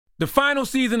The final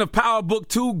season of Power Book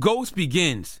 2, Ghost,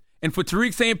 begins. And for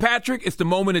Tariq St. Patrick, it's the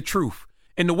moment of truth.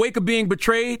 In the wake of being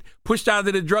betrayed, pushed out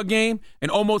of the drug game, and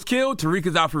almost killed, Tariq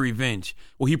is out for revenge.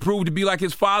 Will he prove to be like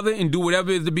his father and do whatever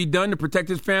is to be done to protect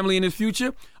his family and his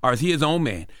future? Or is he his own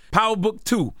man? Power Book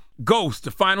 2, Ghost,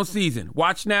 the final season.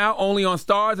 Watch now, only on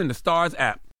Starz and the Starz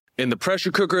app. In the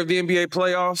pressure cooker of the NBA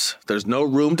playoffs, there's no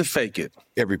room to fake it.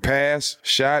 Every pass,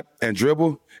 shot, and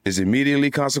dribble is immediately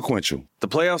consequential. The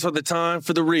playoffs are the time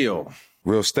for the real.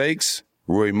 Real stakes,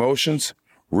 real emotions,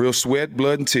 real sweat,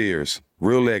 blood, and tears,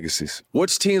 real legacies.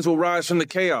 Which teams will rise from the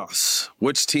chaos?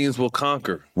 Which teams will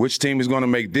conquer? Which team is going to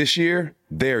make this year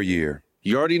their year?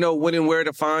 You already know when and where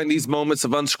to find these moments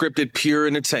of unscripted, pure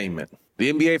entertainment.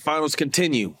 The NBA Finals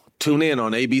continue. Tune in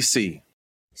on ABC.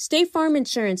 State Farm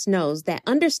Insurance knows that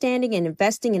understanding and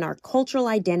investing in our cultural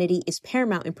identity is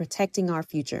paramount in protecting our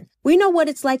future. We know what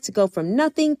it's like to go from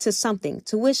nothing to something,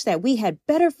 to wish that we had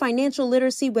better financial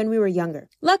literacy when we were younger.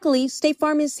 Luckily, State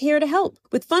Farm is here to help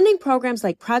with funding programs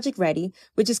like Project Ready,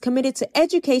 which is committed to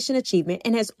education achievement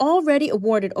and has already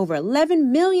awarded over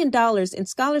 $11 million in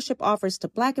scholarship offers to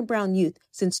Black and Brown youth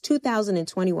since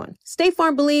 2021. State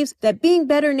Farm believes that being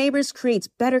better neighbors creates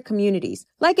better communities.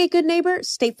 Like a good neighbor,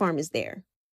 State Farm is there.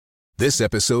 This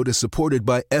episode is supported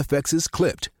by FX's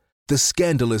Clipped, the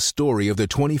scandalous story of the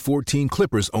 2014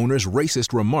 Clippers owner's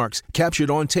racist remarks captured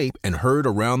on tape and heard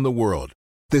around the world.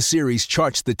 The series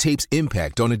charts the tape's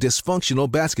impact on a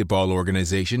dysfunctional basketball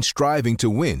organization striving to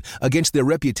win against their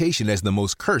reputation as the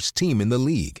most cursed team in the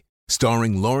league.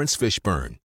 Starring Lawrence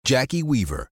Fishburne, Jackie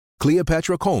Weaver,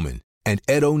 Cleopatra Coleman, and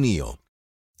Ed O'Neill.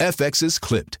 FX's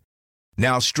Clipped,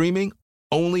 now streaming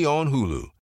only on Hulu.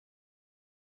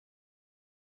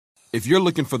 If you're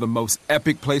looking for the most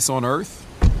epic place on Earth,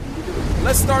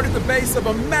 let's start at the base of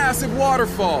a massive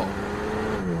waterfall.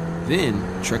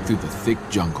 Then trek through the thick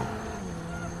jungle.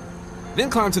 Then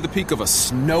climb to the peak of a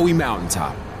snowy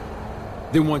mountaintop.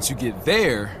 Then once you get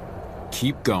there,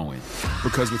 keep going.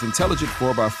 Because with intelligent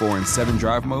 4x4 and 7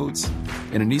 drive modes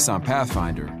and a Nissan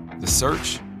Pathfinder, the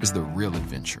search is the real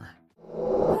adventure.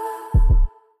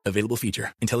 Available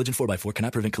feature. Intelligent 4x4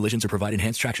 cannot prevent collisions or provide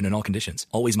enhanced traction in all conditions.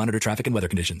 Always monitor traffic and weather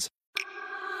conditions.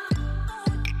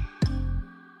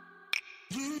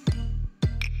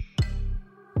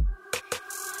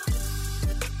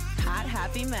 Hot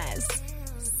Happy Mess.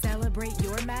 Celebrate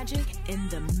your magic in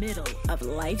the middle of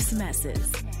life's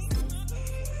messes.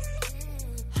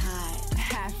 Hot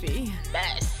Happy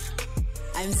Mess.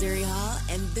 I'm Zuri Hall,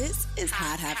 and this is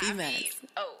Hot Happy Mess.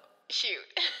 Oh, shoot.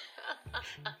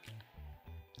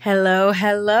 Hello,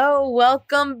 hello.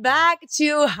 Welcome back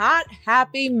to Hot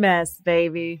Happy Mess,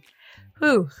 baby.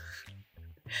 Whew.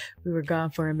 We were gone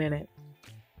for a minute.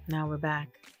 Now we're back.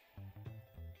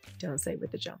 Don't say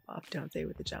with the jump off. Don't say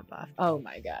with the jump off. Oh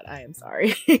my God, I am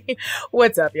sorry.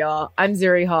 What's up, y'all? I'm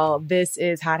Zuri Hall. This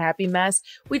is Hot Happy Mess.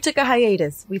 We took a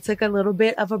hiatus. We took a little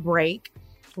bit of a break.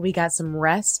 We got some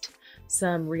rest,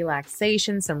 some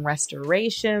relaxation, some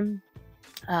restoration.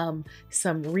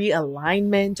 Some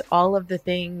realignment, all of the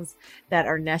things that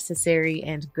are necessary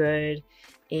and good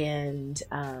and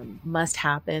must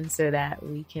happen so that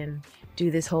we can do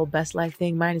this whole best life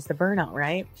thing minus the burnout,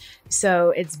 right? So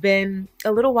it's been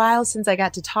a little while since I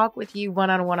got to talk with you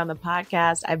one-on-one on the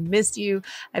podcast. I've missed you.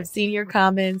 I've seen your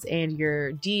comments and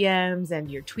your DMs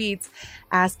and your tweets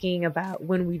asking about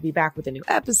when we'd be back with a new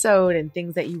episode and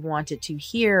things that you wanted to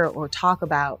hear or talk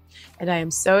about. And I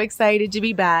am so excited to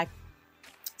be back.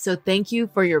 So thank you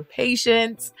for your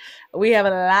patience. We have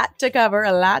a lot to cover,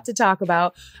 a lot to talk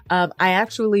about. I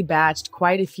actually batched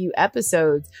quite a few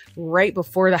episodes right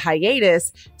before the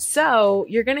hiatus. So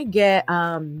you're going to get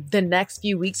the next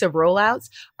few weeks of rollouts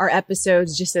are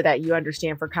episodes just so that you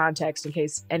understand for context in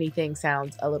case anything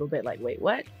sounds a little bit like, wait,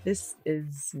 what? This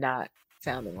is not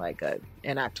sounding like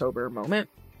an October moment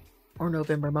or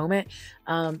November moment.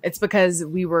 It's because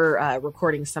we were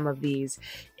recording some of these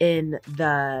in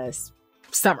the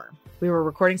summer. We were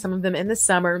recording some of them in the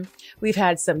summer. We've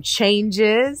had some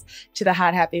changes to the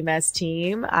Hot Happy Mess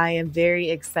team. I am very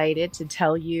excited to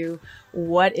tell you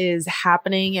what is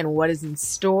happening and what is in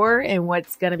store and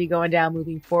what's going to be going down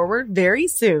moving forward very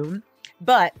soon,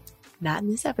 but not in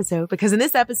this episode, because in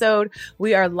this episode,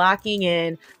 we are locking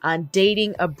in on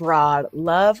dating abroad,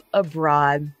 love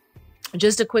abroad.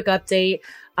 Just a quick update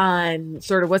on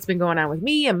sort of what's been going on with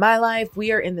me and my life.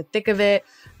 We are in the thick of it.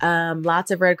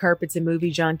 Lots of red carpets and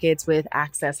movie junkets with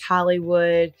Access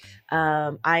Hollywood.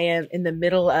 I am in the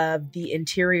middle of the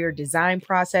interior design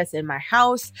process in my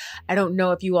house. I don't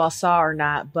know if you all saw or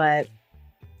not, but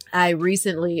I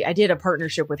did a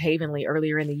partnership with Havenly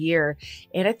earlier in the year,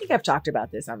 and I think I've talked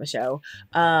about this on the show,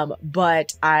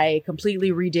 but I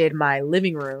completely redid my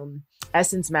living room.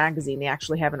 Essence Magazine, they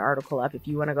actually have an article up if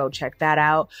you want to go check that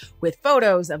out with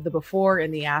photos of the before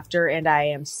and the after. And I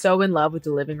am so in love with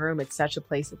the living room. It's such a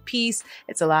place of peace.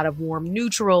 It's a lot of warm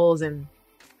neutrals and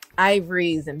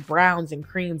ivories and browns and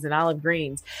creams and olive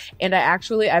greens. And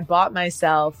I bought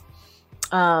myself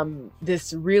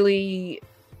this really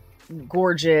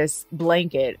gorgeous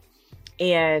blanket,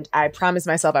 and I promised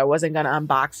myself I wasn't going to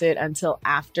unbox it until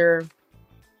after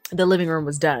the living room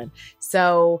was done.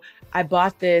 So I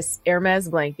bought this Hermes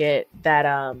blanket that,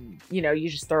 you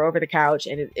just throw over the couch,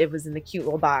 and it was in the cute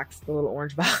little box, the little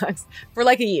orange box, for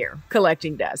like a year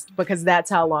collecting dust, because that's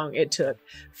how long it took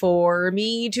for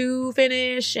me to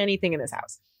finish anything in this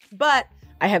house. But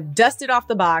I have dusted off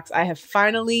the box. I have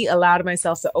finally allowed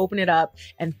myself to open it up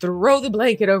and throw the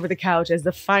blanket over the couch as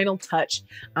the final touch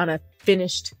on a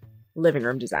finished living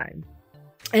room design.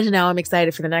 And now I'm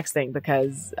excited for the next thing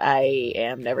because I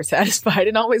am never satisfied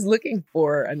and always looking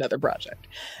for another project.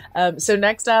 So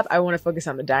next up, I want to focus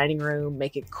on the dining room,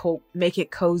 make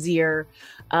it cozier,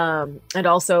 and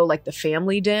also like the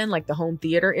family den, like the home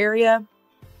theater area.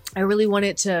 I really want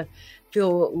it to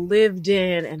feel lived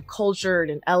in and cultured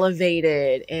and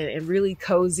elevated and really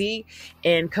cozy,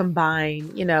 and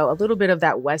combine, a little bit of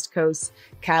that West Coast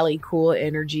Cali cool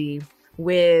energy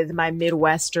with my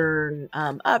Midwestern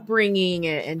upbringing,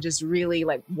 and just really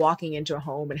like walking into a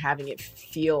home and having it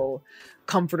feel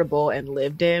comfortable and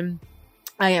lived in.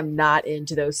 I am not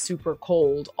into those super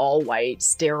cold, all white,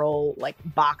 sterile, like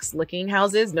box looking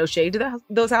houses. No shade to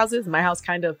those houses. My house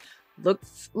kind of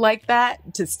looks like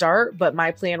that to start, but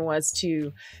my plan was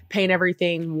to paint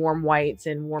everything warm whites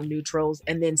and warm neutrals,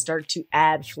 and then start to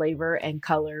add flavor and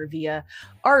color via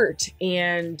art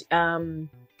and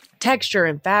texture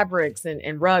and fabrics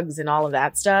and rugs and all of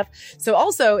that stuff. So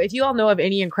also, if you all know of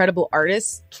any incredible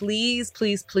artists, please,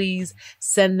 please, please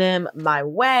send them my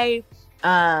way.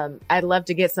 I'd love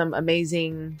to get some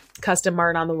amazing custom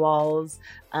art on the walls,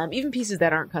 even pieces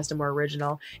that aren't custom or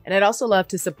original. And I'd also love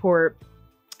to support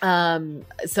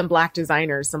some Black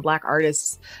designers, some Black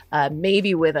artists,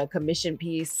 maybe with a commission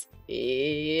piece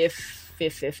if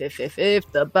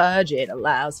the budget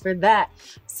allows for that.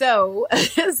 So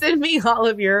send me all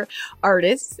of your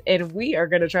artists, and we are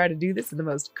going to try to do this in the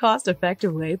most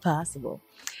cost-effective way possible.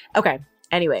 Okay.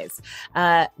 Anyways,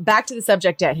 back to the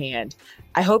subject at hand.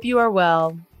 I hope you are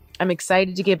well. I'm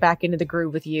excited to get back into the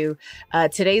groove with you.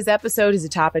 Today's episode is a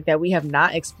topic that we have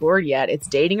not explored yet. It's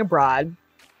dating abroad.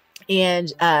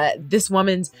 And this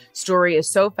woman's story is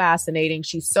so fascinating.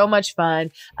 She's so much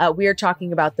fun. We are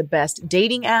talking about the best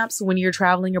dating apps when you're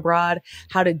traveling abroad,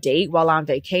 how to date while on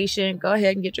vacation. Go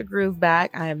ahead and get your groove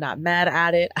back. I am not mad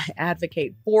at it. I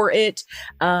advocate for it.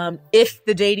 If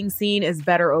the dating scene is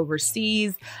better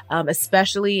overseas,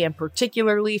 especially and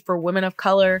particularly for women of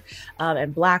color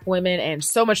and Black women, and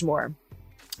so much more.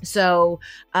 So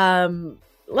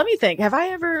let me think. Have I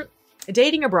ever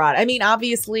dating abroad? I mean,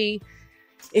 obviously,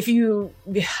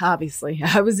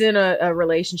 I was in a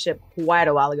relationship quite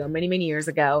a while ago, many, many years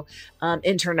ago,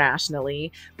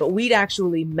 internationally, but we'd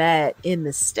actually met in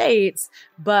the States.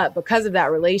 But because of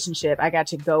that relationship, I got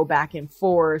to go back and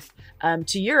forth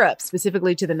to Europe,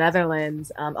 specifically to the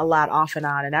Netherlands, a lot off and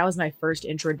on. And that was my first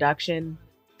introduction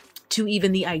to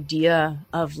even the idea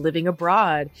of living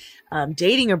abroad,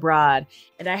 dating abroad.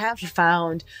 And I have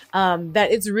found that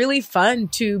it's really fun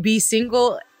to be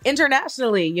single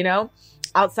internationally,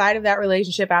 Outside of that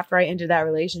relationship, after I ended that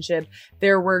relationship,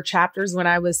 there were chapters when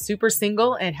I was super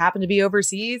single and happened to be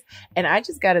overseas. And I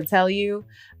just got to tell you,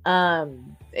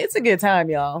 it's a good time,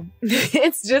 y'all.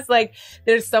 It's just like,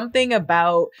 there's something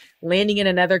about landing in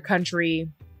another country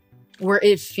where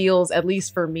it feels, at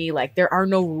least for me, like there are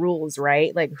no rules,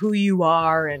 right? Like who you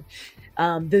are, and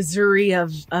the Zuri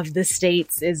of the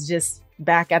States is just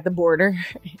back at the border,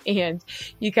 and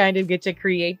you kind of get to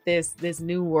create this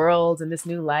new world and this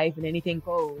new life, and anything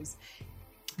goes.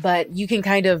 But you can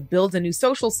kind of build a new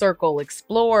social circle,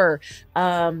 explore.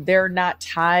 There are not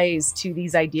ties to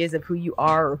these ideas of who you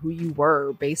are or who you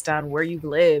were based on where you've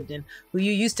lived and who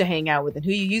you used to hang out with and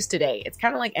who you used to date. It's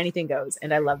kind of like anything goes,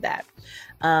 and I love that.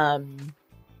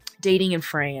 Dating in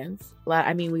France.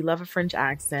 I mean, we love a French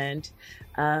accent.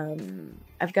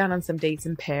 I've gone on some dates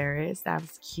in Paris. That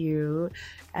was cute.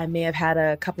 I may have had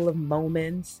a couple of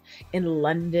moments in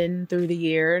London through the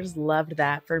years. Loved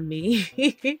that for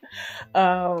me.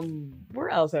 Where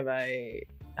else have I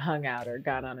hung out or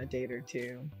gone on a date or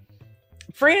two?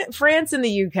 France and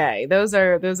the UK. Those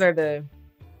are the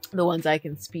the ones I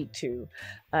can speak to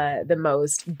the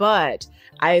most. But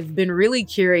I've been really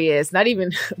curious, not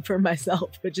even for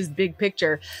myself, but just big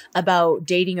picture about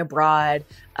dating abroad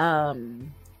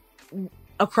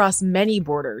across many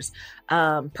borders,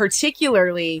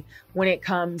 particularly when it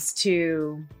comes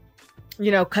to,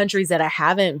 you know, countries that I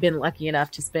haven't been lucky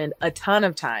enough to spend a ton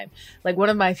of time. Like one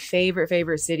of my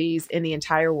favorite cities in the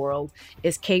entire world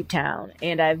is Cape Town.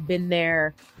 And I've been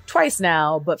there twice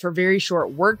now, but for very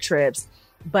short work trips.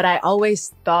 But I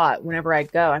always thought whenever I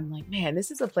go, I'm like, man, this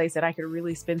is a place that I could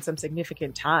really spend some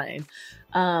significant time.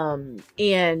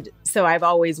 And so I've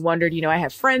always wondered, you know, I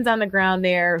have friends on the ground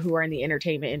there who are in the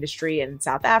entertainment industry in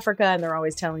South Africa, and they're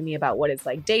always telling me about what it's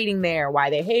like dating there, why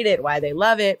they hate it, why they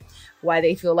love it, why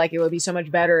they feel like it would be so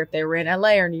much better if they were in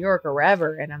LA or New York or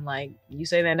wherever. And I'm like, you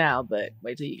say that now, but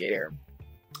wait till you get here.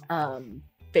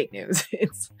 Fake news.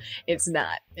 It's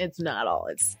not all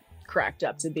it's cracked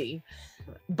up to be.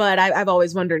 But I've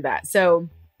always wondered that. So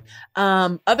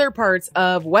other parts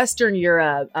of Western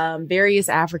Europe, various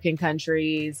African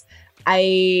countries,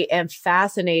 I am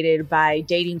fascinated by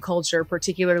dating culture,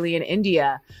 particularly in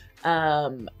India.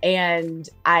 And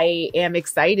I am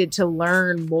excited to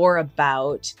learn more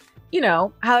about, you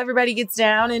know, how everybody gets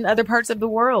down in other parts of the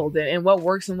world and what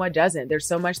works and what doesn't. There's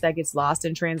so much that gets lost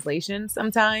in translation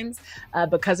sometimes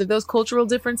because of those cultural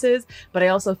differences. But I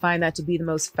also find that to be the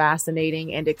most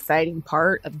fascinating and exciting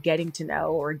part of getting to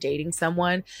know or dating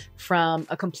someone from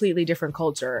a completely different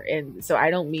culture. And so I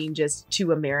don't mean just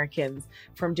two Americans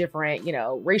from different, you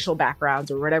know, racial backgrounds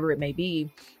or whatever it may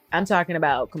be. I'm talking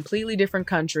about completely different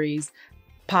countries,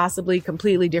 possibly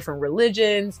completely different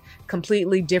religions,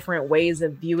 completely different ways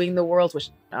of viewing the world, which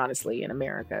honestly in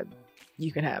America,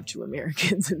 you can have two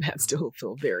Americans and that still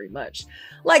feel very much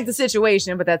like the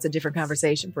situation, but that's a different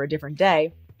conversation for a different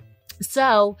day.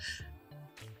 So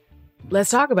let's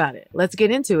talk about it. Let's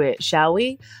get into it, shall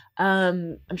we?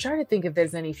 I'm trying to think if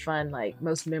there's any fun, like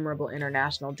most memorable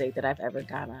international date that I've ever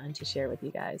gone on to share with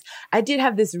you guys. I did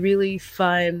have this really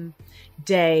fun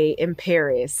day in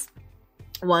Paris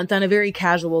once on a very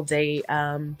casual date,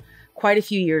 quite a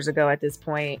few years ago at this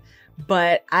point.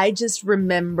 But I just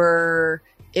remember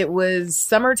it was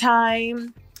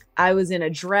summertime. I was in a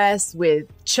dress with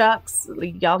Chucks.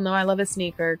 Y'all know I love a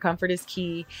sneaker. Comfort is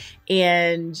key.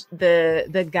 And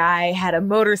the guy had a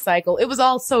motorcycle. It was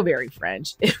all so very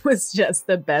French. It was just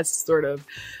the best sort of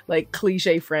like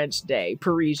cliche French day,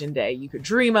 Parisian day you could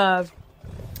dream of.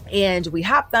 And we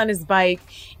hopped on his bike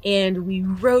and we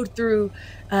rode through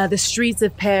the streets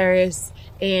of Paris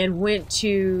and went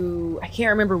to, I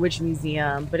can't remember which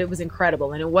museum, but it was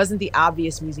incredible. And it wasn't the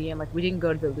obvious museum. Like we didn't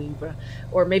go to the Louvre,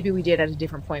 or maybe we did at a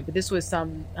different point, but this was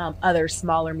some other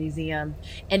smaller museum.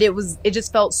 And it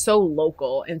just felt so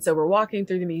local. And so we're walking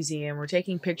through the museum, we're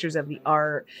taking pictures of the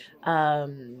art,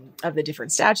 of the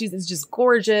different statues. It's just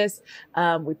gorgeous.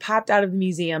 We popped out of the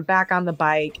museum back on the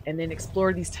bike and then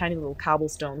explored these tiny little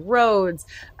cobblestone roads,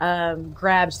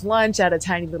 grabbed lunch at a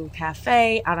tiny little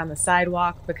cafe out on the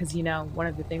sidewalk, because, you know, one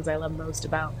of the things I love most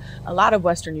about a lot of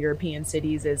Western European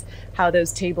cities is how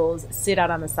those tables sit out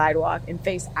on the sidewalk and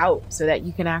face out so that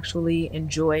you can actually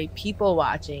enjoy people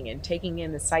watching and taking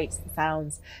in the sights, the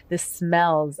sounds, the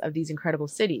smells of these incredible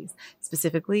cities,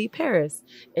 specifically Paris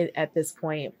at this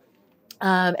point.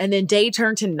 And then day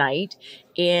turned to night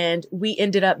and we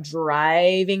ended up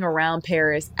driving around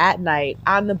Paris at night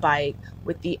on the bike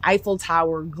with the Eiffel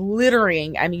Tower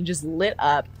glittering. I mean, just lit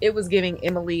up. It was giving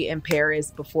Emily in Paris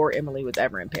before Emily was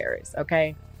ever in Paris.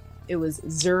 Okay. It was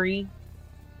Zuri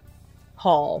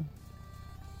Hall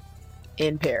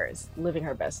in Paris, living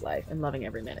her best life and loving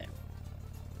every minute.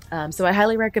 So I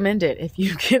highly recommend it if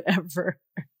you can ever,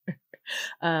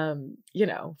 you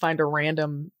know, find a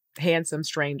random handsome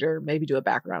stranger, maybe do a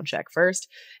background check first,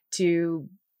 to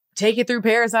take you through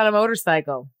Paris on a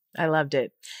motorcycle. I loved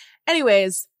it.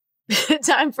 Anyways,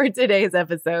 time for today's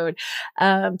episode.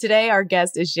 Today, our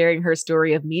guest is sharing her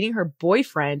story of meeting her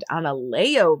boyfriend on a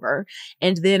layover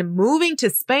and then moving to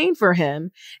Spain for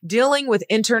him, dealing with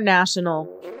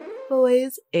international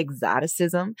boys,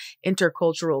 exoticism,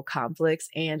 intercultural conflicts,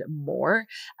 and more.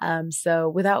 So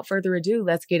without further ado,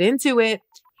 let's get into it.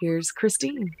 Here's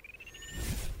Christine.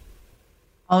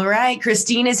 All right.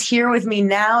 Christine is here with me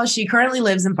now. She currently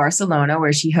lives in Barcelona,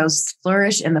 where she hosts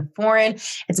Flourish in the Foreign.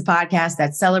 It's a podcast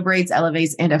that celebrates,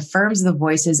 elevates, and affirms the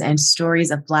voices and stories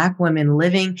of Black women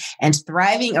living and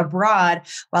thriving abroad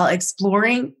while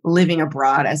exploring living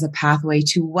abroad as a pathway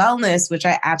to wellness, which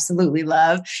I absolutely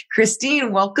love.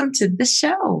 Christine, welcome to the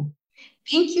show.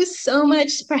 Thank you so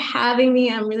much for having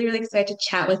me. I'm really, really excited to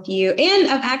chat with you. And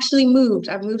I've actually moved.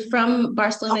 I've moved from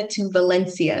Barcelona to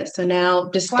Valencia. So now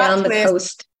just down the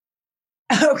coast.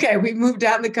 Okay, we moved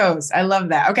down the coast. I love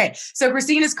that. Okay, so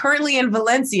Christine is currently in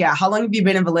Valencia. How long have you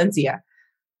been in Valencia?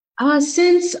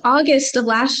 Since August of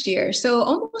last year, so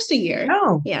almost a year.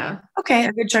 Oh, yeah. Okay,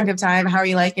 a good chunk of time. How are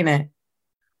you liking it?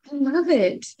 I love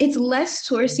it. It's less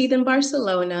touristy than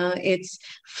Barcelona. It's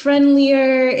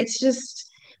friendlier. It's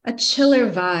just a chiller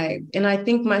vibe. And I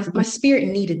think my spirit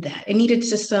needed that. It needed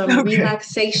just some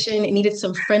relaxation. It needed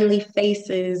some friendly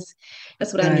faces.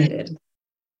 That's what I needed.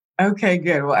 Okay,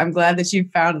 good. Well, I'm glad that you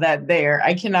found that there.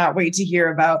 I cannot wait to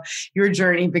hear about your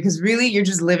journey because really you're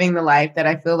just living the life that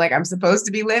I feel like I'm supposed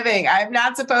to be living. I'm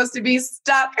not supposed to be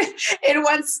stuck in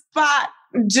one spot,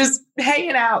 just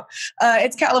hanging out.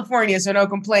 It's California, so no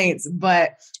complaints,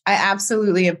 but I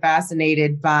absolutely am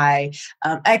fascinated by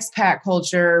expat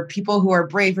culture, people who are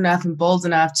brave enough and bold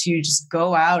enough to just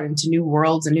go out into new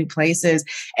worlds and new places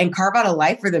and carve out a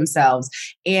life for themselves.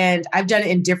 And I've done it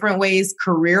in different ways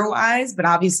career-wise, but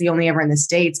obviously only ever in the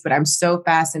States. But I'm so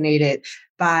fascinated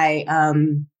by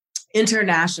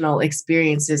international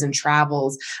experiences and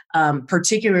travels,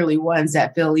 particularly ones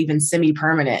that feel even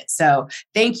semi-permanent. So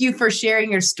thank you for sharing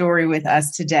your story with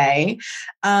us today.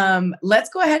 Let's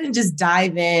go ahead and just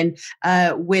dive in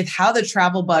with how the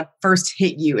travel bug first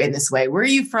hit you in this way. Where are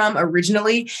you from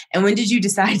originally? And when did you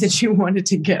decide that you wanted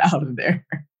to get out of there?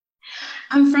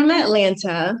 I'm from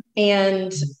Atlanta,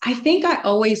 and I think I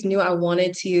always knew I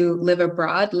wanted to live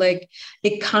abroad. Like,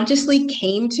 it consciously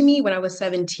came to me when I was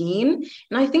 17.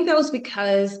 And I think that was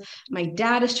because my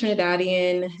dad is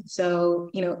Trinidadian. So,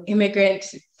 immigrant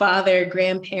father,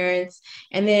 grandparents.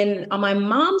 And then on my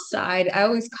mom's side, I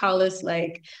always call us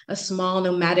like a small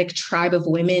nomadic tribe of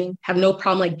women, have no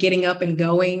problem like getting up and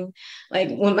going. Like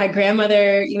when my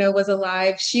grandmother, was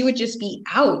alive, she would just be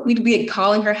out. We'd be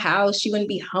calling her house. She wouldn't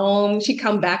be home. She'd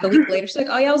come back a week later. She's like,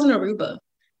 oh yeah, I was in Aruba.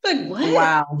 Like, what?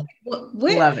 Wow.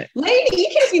 What? Love it. Lady, you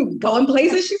can't be going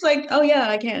places. She's like, oh yeah,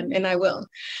 I can. And I will.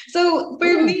 So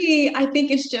for me, I think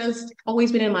it's just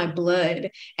always been in my blood.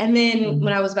 And then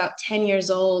when I was about 10 years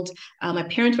old, my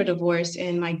parents were divorced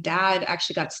and my dad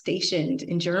actually got stationed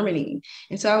in Germany.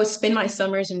 And so I would spend my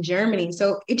summers in Germany.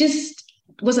 So it just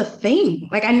was a thing.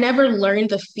 Like I never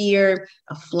learned the fear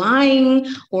of flying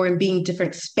or in being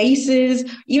different spaces,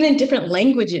 even in different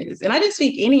languages. And I didn't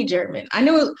speak any German. I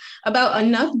knew about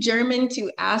enough German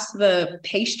to ask the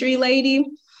pastry lady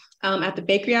at the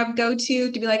bakery I would go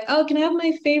to be like, oh, can I have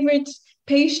my favorite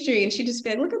pastry? And she'd just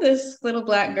be like, look at this little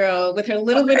Black girl with her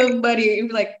little bit of money. And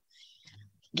be like,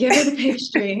 give her the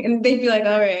pastry. And they'd be like,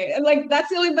 all right. And like, that's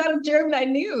the only amount of German I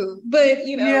knew. But,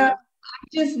 I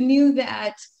just knew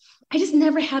that I just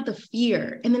never had the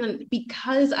fear. And then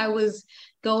because I was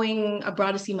going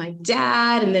abroad to see my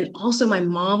dad, and then also my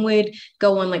mom would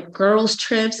go on like girls'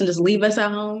 trips and just leave us at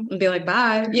home and be like,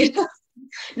 bye.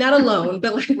 Not alone,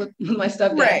 but like with my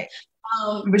stepdad. Right.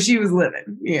 But she was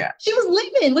living. Yeah. She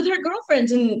was living with her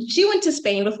girlfriends, and she went to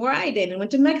Spain before I did and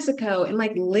went to Mexico and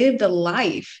like lived a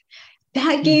life.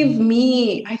 That gave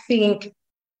me, I think,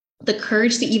 the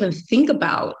courage to even think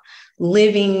about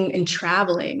living and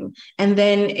traveling. And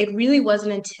then it really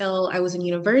wasn't until I was in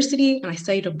university and I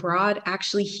studied abroad,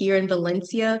 actually here in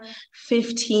Valencia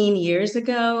 15 years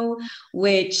ago,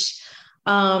 which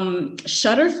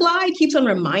Shutterfly keeps on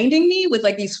reminding me with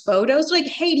like these photos, like,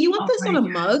 hey, do you want this on a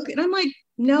mug? And I'm like,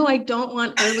 no, I don't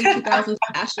want early 2000s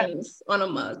fashions on a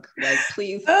mug. Like,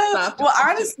 please stop. Well,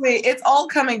 honestly, it's all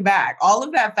coming back. All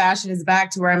of that fashion is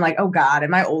back to where I'm like, oh God,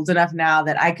 am I old enough now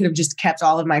that I could have just kept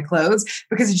all of my clothes?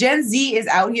 Because Gen Z is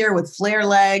out here with flare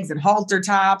legs and halter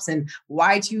tops and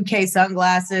Y2K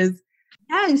sunglasses.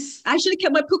 Yes, I should have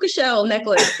kept my puka shell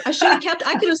necklace. I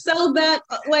could have sold that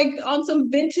like on some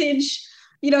vintage,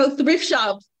 thrift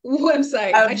shop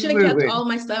website. Absolutely. I should have kept all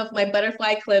my stuff, my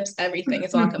butterfly clips, everything.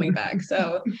 It's all coming back.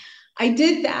 So I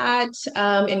did that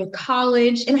in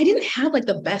college, and I didn't have like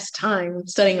the best time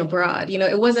studying abroad.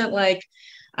 It wasn't like,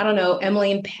 I don't know,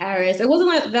 Emily in Paris. It wasn't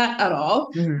like that at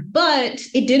all, but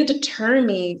it didn't deter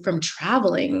me from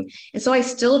traveling. And so I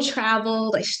still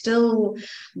traveled. I still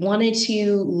wanted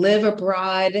to live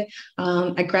abroad.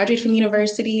 I graduated from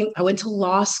university. I went to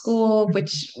law school,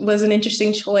 which was an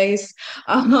interesting choice.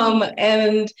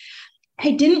 And I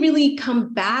didn't really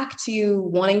come back to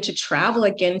wanting to travel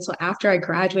again until after I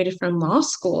graduated from law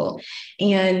school.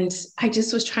 And I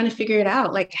just was trying to figure it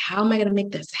out. Like, how am I going to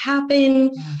make this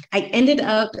happen? I ended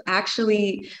up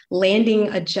actually landing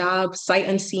a job sight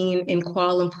unseen in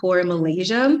Kuala Lumpur,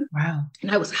 Malaysia. Wow.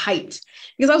 And I was hyped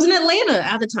because I was in Atlanta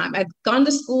at the time. I'd gone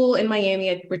to school in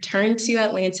Miami. I'd returned to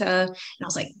Atlanta and I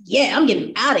was like, yeah, I'm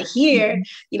getting out of here.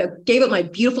 Gave up my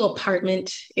beautiful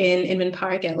apartment in Inman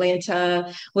Park,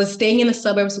 Atlanta, was staying in the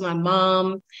suburbs with my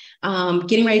mom,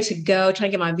 getting ready to go, trying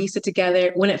to get my visa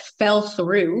together when it fell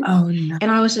through. Oh, no. And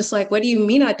I was just like, what do you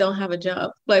mean I don't have a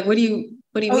job? Like, what do you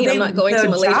mean I'm not going to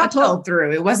Malaysia? The job fell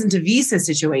through. It wasn't a visa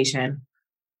situation.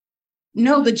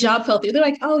 No, the job fell through. They're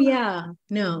like, oh yeah,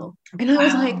 no. And I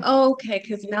was like, oh, okay,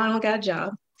 because now I don't got a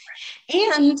job.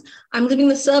 And I'm living in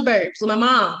the suburbs with my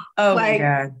mom. Oh like, my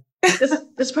God.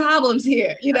 there's problems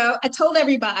here. You know, I told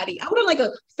everybody I went on like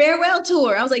a farewell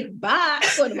tour. I was like, bye,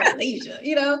 I'm going to Malaysia,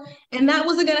 you know, and that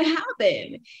wasn't going to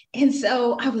happen. And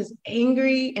so I was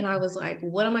angry and I was like,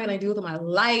 what am I going to do with my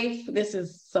life? This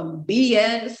is some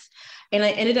BS. And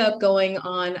I ended up going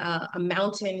on a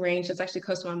mountain range that's actually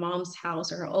close to my mom's house,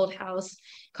 or her old house,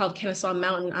 called Kennesaw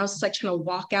Mountain. I was just like trying to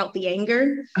walk out the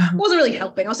anger. It wasn't really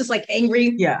helping. I was just like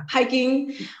angry,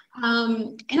 hiking.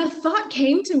 And a thought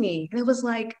came to me, and it was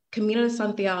like Camino de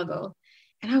Santiago.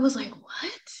 And I was like,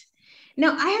 what?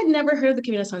 Now, I had never heard of the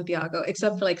Camino de Santiago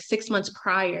except for like 6 months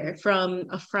prior from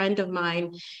a friend of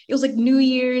mine. It was like New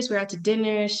Year's. We were out to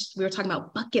dinner. We were talking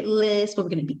about bucket lists, what we're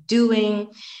going to be doing.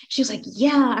 She was like,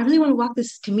 yeah, I really want to walk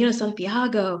this Camino de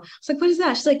Santiago. I was like, what is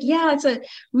that? She's like, yeah, it's a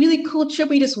really cool trip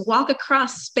where you just walk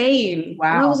across Spain.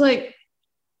 Wow. And I was like,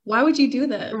 why would you do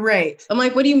that? Right. I'm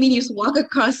like, what do you mean you just walk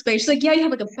across Spain? She's like, yeah, you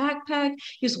have like a backpack.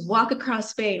 You just walk across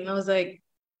Spain. And I was like,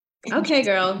 okay,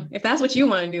 girl, if that's what you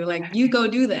want to do, like you go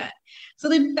do that. So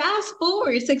then fast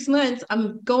forward 6 months,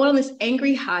 I'm going on this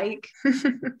angry hike.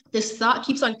 This thought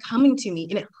keeps on coming to me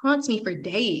and it haunts me for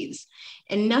days.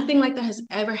 And nothing like that has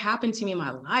ever happened to me in my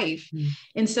life.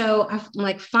 And so I'm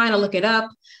like, fine, I'll look it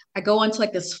up. I go onto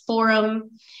like this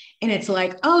forum and it's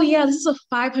like, oh yeah, this is a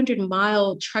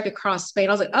 500-mile trek across Spain.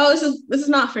 I was like, oh, this is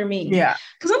not for me. Yeah.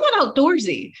 Because I'm not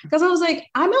outdoorsy. Because I was like,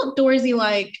 I'm outdoorsy,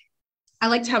 like I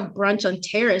like to have brunch on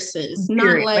terraces,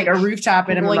 not like a rooftop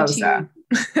and a mimosa.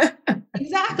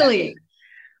 Exactly.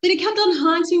 But it kept on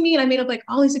haunting me, and I made up like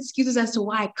all these excuses as to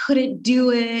why I couldn't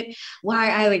do it. Why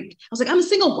I was like, I'm a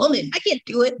single woman. I can't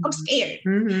do it. I'm scared.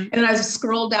 And then I just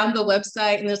scrolled down the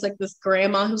website, and there's like this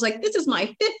grandma who's like, this is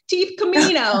my 15th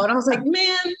Camino. And I was like,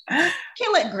 man,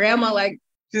 can't let grandma like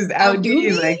just outdo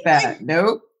you like that.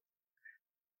 Nope.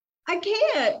 I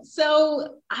can't.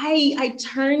 So I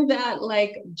turned that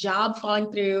like job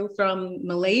falling through from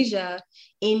Malaysia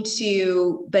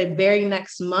into the very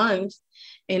next month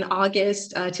in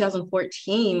August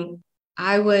 2014.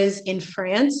 I was in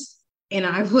France and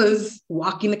I was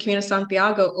walking the Camino de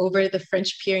Santiago over the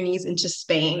French Pyrenees into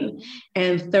Spain.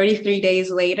 And 33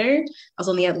 days later, I was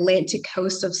on the Atlantic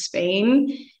coast of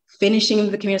Spain,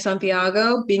 finishing the Camino de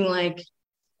Santiago, being like,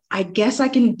 I guess I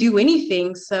can do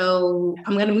anything. So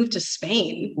I'm going to move to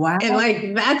Spain. Wow. And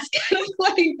like, that's kind of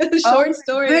like the short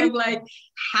story of like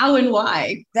how and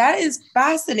why. That is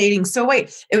fascinating. So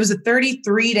wait, it was a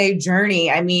 33-day journey.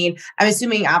 I mean, I'm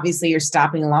assuming obviously you're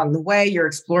stopping along the way, you're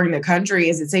exploring the country.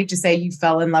 Is it safe to say you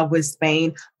fell in love with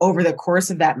Spain over the course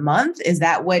of that month? Is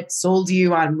that what sold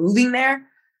you on moving there?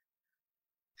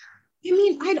 I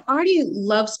mean, I'd already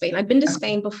loved Spain. I'd been to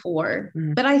Spain before,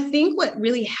 but I think what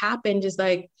really happened is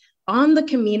like on the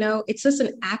Camino, it's just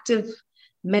an active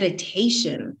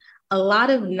meditation. A lot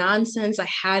of nonsense I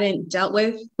hadn't dealt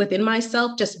with within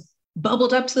myself just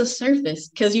bubbled up to the surface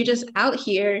because you're just out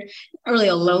here, not really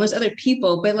alone. There's other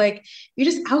people, but like you're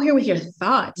just out here with your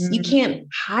thoughts. You can't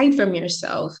hide from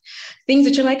yourself. Things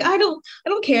that you're like, I don't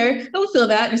care. I don't feel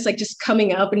that. And it's like just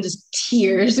coming up and just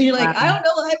tears. And you're like, I don't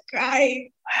know why I'm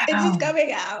crying. It's just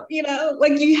coming out, you know,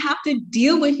 like you have to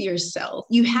deal with yourself.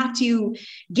 You have to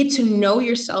get to know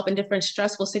yourself in different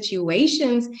stressful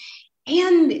situations.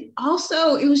 And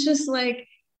also it was just like,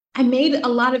 I made a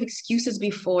lot of excuses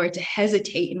before to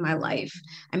hesitate in my life.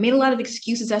 I made a lot of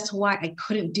excuses as to why I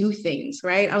couldn't do things,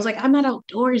 right? I was like, I'm not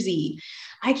outdoorsy.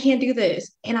 I can't do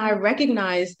this. And I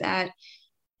recognized that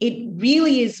it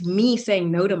really is me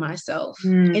saying no to myself.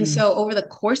 And so over the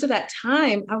course of that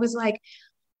time, I was like,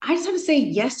 I just have to say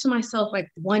yes to myself like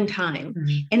one time.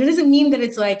 And it doesn't mean that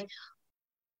it's like,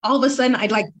 all of a sudden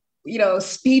I'd like, you know,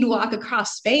 speed walk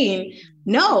across Spain.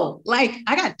 No, like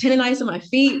I got tendonitis in my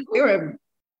feet. They were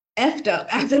effed up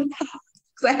after that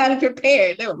because I hadn't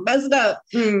prepared. They were messed up.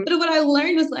 But what I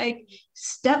learned was like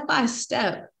step by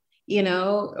step, you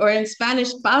know, or in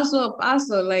Spanish, paso a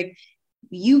paso, like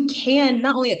you can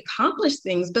not only accomplish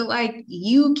things, but like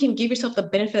you can give yourself the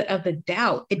benefit of the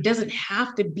doubt. It doesn't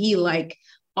have to be like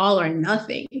all or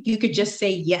nothing. You could just say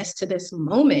yes to this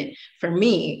moment for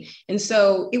me. And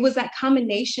so it was that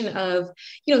combination of,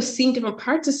 you know, seeing different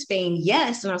parts of Spain.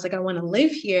 Yes. And I was like, I want to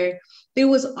live here. There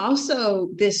was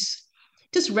also this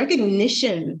just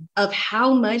recognition of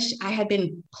how much I had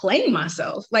been playing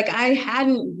myself. Like I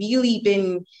hadn't really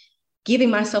been giving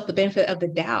myself the benefit of the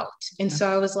doubt. And so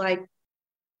I was like,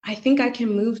 I think I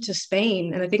can move to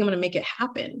Spain and I think I'm going to make it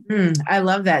happen. I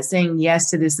love that, saying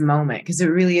yes to this moment, because it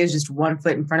really is just one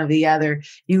foot in front of the other.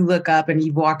 You look up and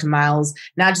you've walked miles,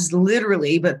 not just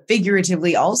literally, but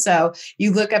figuratively also.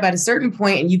 You look up at a certain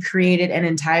point and you created an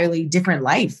entirely different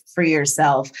life for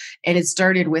yourself. And it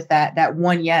started with that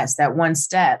one yes, that one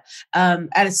step.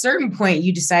 At a certain point,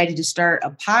 you decided to start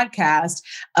a podcast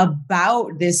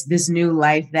about this new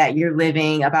life that you're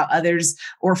living, about others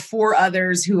or for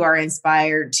others who are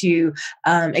inspired to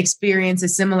experience a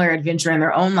similar adventure in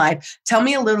their own life. Tell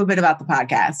me a little bit about the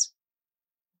podcast.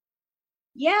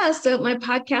 Yeah, so my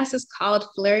podcast is called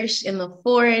Flourish in the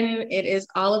Foreign. It is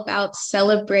all about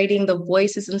celebrating the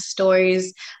voices and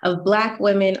stories of Black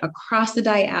women across the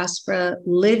diaspora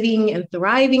living and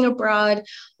thriving abroad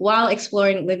while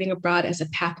exploring living abroad as a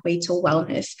pathway to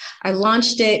wellness. I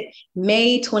launched it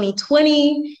May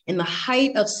 2020 in the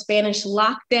height of Spanish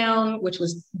lockdown, which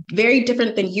was very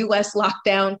different than US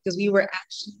lockdown because we were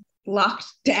actually locked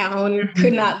down,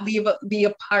 could not leave the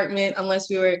apartment unless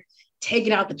we were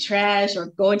taking out the trash or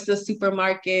going to the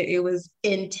supermarket. It was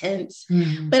intense.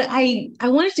 But I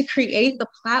wanted to create the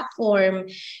platform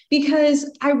because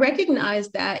I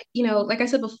recognized that, like I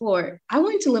said before, I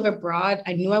wanted to live abroad.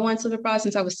 I knew I wanted to live abroad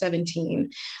since I was 17.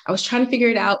 I was trying to figure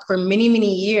it out for many,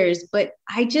 many years, but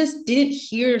I just didn't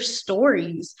hear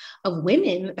stories of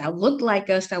women that looked like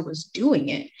us that was doing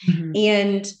it.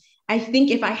 And I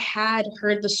think if I had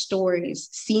heard the stories,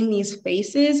 seen these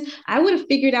faces, I would have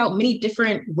figured out many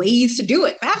different ways to do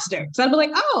it faster. So I'd be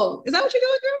like, oh, is that what you're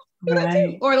doing, girl?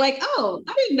 Right. Or like, oh,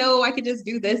 I didn't know I could just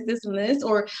do this, this, and this.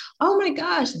 Or, oh my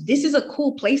gosh, this is a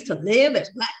cool place to live.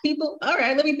 There's Black people. All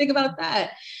right, let me think about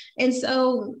that. And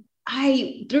so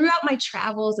throughout my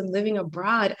travels and living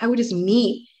abroad, I would just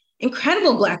meet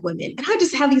incredible Black women. And I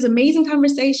just have these amazing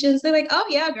conversations. They're like, oh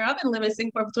yeah, girl, I've been living in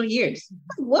Singapore for 20 years.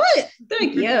 Like, what? They're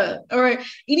like, yeah. Or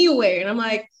anywhere. And I'm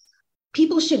like,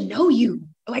 people should know you.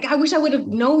 Like, I wish I would have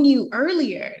known you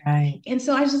earlier. Right. And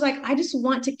so I was just like, I just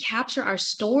want to capture our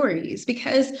stories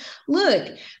because look,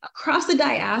 across the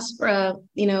diaspora,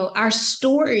 our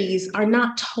stories are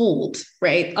not told,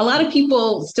 right? A lot of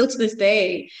people still to this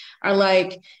day are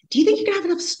like, do you think you can have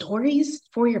enough stories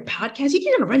for your podcast? You think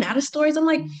you're going to run out of stories? I'm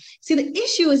like, see, the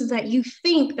issue is that you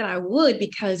think that I would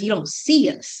because you don't see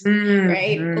us,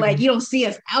 right? Like, you don't see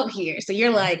us out here. So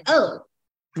you're like, oh,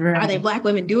 are they Black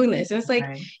women doing this? And it's like,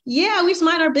 yeah, we just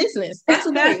mind our business. That's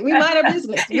the thing. We mind our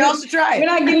business. You also try. We're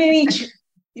not getting any,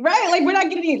 right? Like, we're not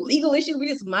getting any legal issues. We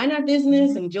just mind our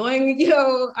business, enjoying,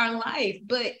 our life.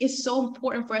 But it's so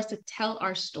important for us to tell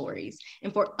our stories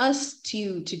and for us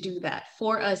to do that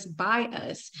for us, by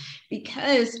us,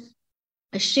 because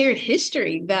a shared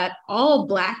history that all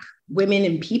Black women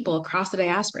and people across the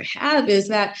diaspora have is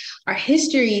that our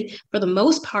history, for the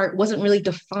most part, wasn't really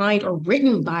defined or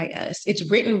written by us. It's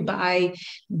written by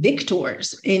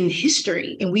victors in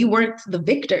history, and we weren't the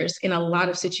victors in a lot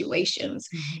of situations.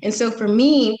 And so for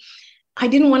me, I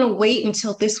didn't want to wait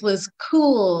until this was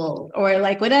cool or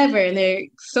like whatever. And they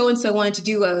so-and-so wanted to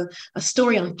do a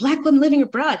story on Black women living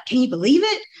abroad. Can you believe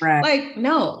it? Right. Like,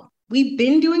 no. We've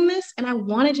been doing this, and I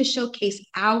wanted to showcase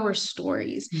our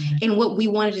stories and what we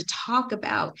wanted to talk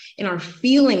about and our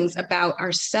feelings about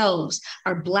ourselves,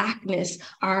 our Blackness,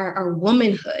 our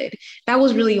womanhood. That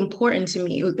was really important to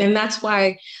me. And that's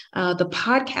why the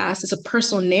podcast is a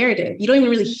personal narrative. You don't even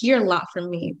really hear a lot from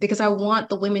me because I want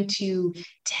the women to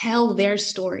tell their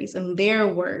stories and their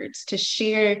words, to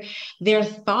share their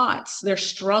thoughts, their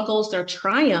struggles, their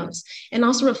triumphs, and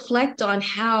also reflect on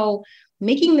how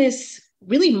making this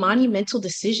really monumental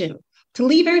decision to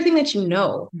leave everything that you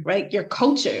know, right? Your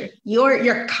culture,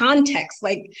 your context.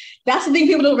 Like, that's the thing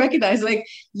people don't recognize. Like,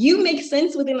 you make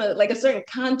sense within a certain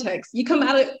context. You come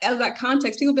out of that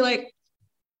context, people be like,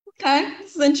 okay,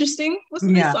 this is interesting. What's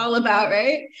this all about,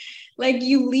 right? Like,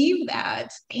 you leave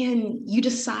that and you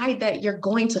decide that you're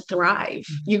going to thrive.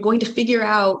 You're going to figure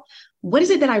out, what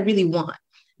is it that I really want?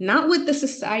 Not what the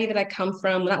society that I come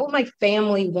from, not what my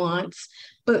family wants,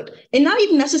 and not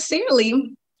even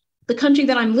necessarily the country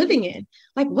that I'm living in.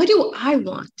 Like, what do I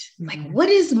want? Like, what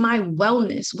is my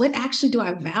wellness? What actually do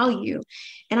I value?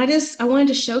 And I wanted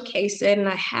to showcase it, and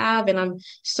and I'm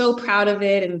so proud of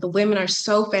it. And the women are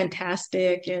so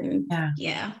fantastic. And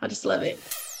yeah, I just love it.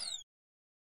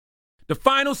 The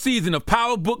final season of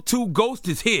Power Book 2 Ghost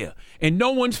is here, and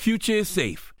no one's future is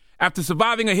safe. After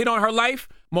surviving a hit on her life,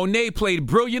 Monet, played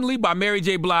brilliantly by Mary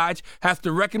J. Blige, has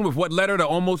to reckon with what led her to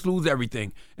almost lose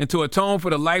everything and to atone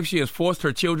for the life she has forced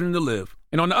her children to live.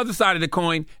 And on the other side of the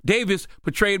coin, Davis,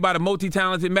 portrayed by the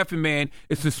multi-talented Method Man,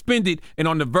 is suspended and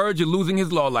on the verge of losing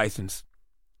his law license.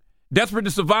 Desperate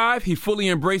to survive, he fully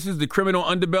embraces the criminal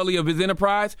underbelly of his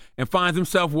enterprise and finds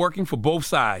himself working for both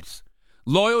sides,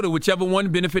 loyal to whichever one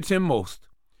benefits him most.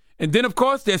 And then, of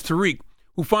course, there's Tariq,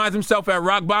 who finds himself at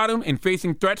rock bottom and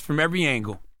facing threats from every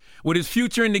angle. With his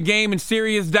future in the game in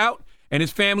serious doubt and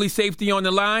his family's safety on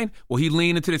the line, will he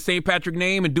lean into the St. Patrick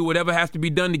name and do whatever has to be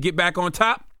done to get back on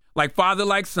top? Like father,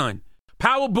 like son.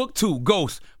 Power Book 2,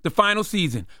 Ghost, the final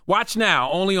season. Watch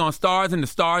now, only on Starz and the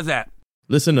Starz app.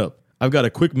 Listen up. I've got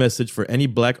a quick message for any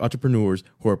Black entrepreneurs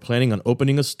who are planning on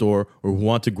opening a store or who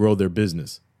want to grow their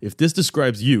business. If this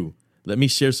describes you, let me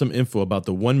share some info about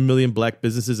the 1 Million Black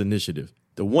Businesses Initiative.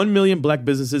 The 1 Million Black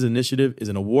Businesses Initiative is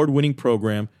an award-winning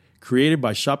program created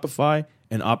by Shopify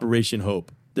and Operation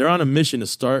Hope. They're on a mission to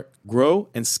start, grow,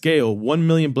 and scale 1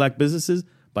 million Black businesses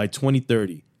by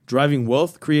 2030, driving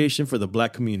wealth creation for the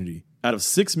Black community. Out of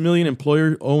 6 million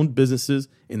employer-owned businesses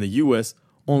in the U.S.,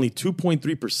 only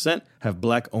 2.3% have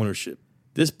Black ownership.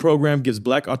 This program gives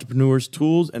Black entrepreneurs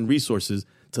tools and resources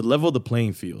to level the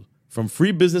playing field, from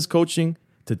free business coaching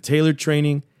to tailored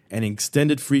training and an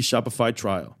extended free Shopify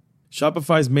trial.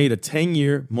 Shopify's made a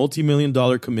 10-year,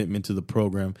 multi-million-dollar commitment to the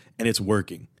program, and it's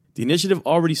working. The initiative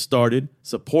already started,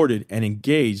 supported, and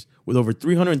engaged with over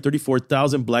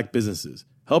 334,000 Black businesses,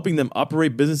 helping them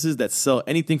operate businesses that sell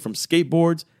anything from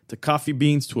skateboards to coffee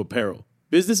beans to apparel.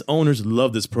 Business owners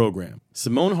love this program.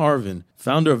 Simone Harvin,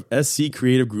 founder of SC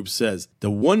Creative Group, says, "The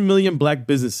 1 million Black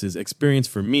businesses experience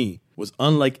for me was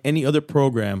unlike any other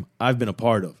program I've been a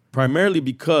part of, primarily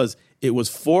because it was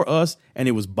for us and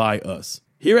it was by us."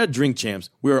 Here at Drink Champs,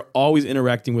 we are always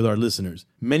interacting with our listeners,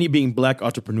 many being Black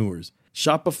entrepreneurs.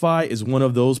 Shopify is one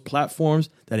of those platforms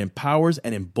that empowers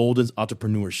and emboldens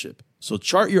entrepreneurship. So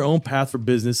chart your own path for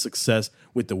business success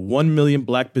with the 1 Million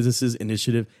Black Businesses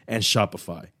Initiative and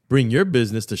Shopify. Bring your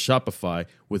business to Shopify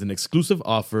with an exclusive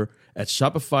offer at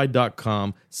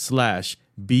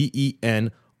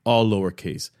shopify.com/BEN, all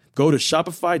lowercase. Go to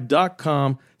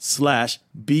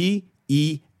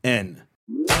shopify.com/BEN.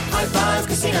 High Five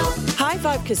Casino. High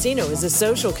Five Casino is a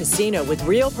social casino with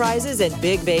real prizes and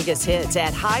big Vegas hits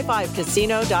at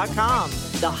highfivecasino.com.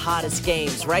 The hottest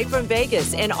games right from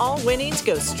Vegas, and all winnings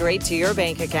go straight to your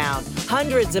bank account.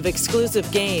 Hundreds of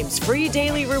exclusive games, free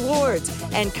daily rewards,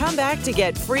 and come back to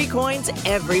get free coins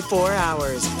every 4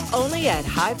 hours. Only at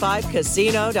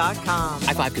highfivecasino.com.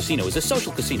 High Five Casino is a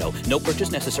social casino. No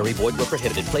purchase necessary. Void where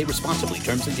prohibited. Play responsibly.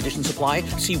 Terms and conditions apply.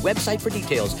 See website for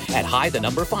details at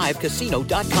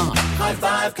high5casino.com. High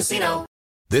Five Casino.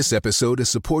 This episode is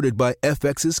supported by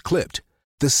FX's Clipped,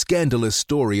 the scandalous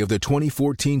story of the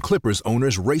 2014 Clippers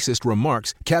owner's racist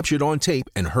remarks captured on tape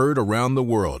and heard around the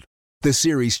world. The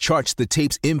series charts the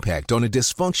tape's impact on a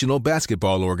dysfunctional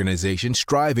basketball organization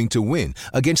striving to win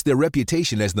against their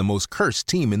reputation as the most cursed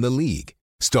team in the league.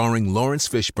 Starring Lawrence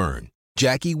Fishburne,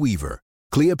 Jackie Weaver,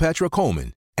 Cleopatra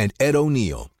Coleman, and Ed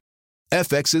O'Neill.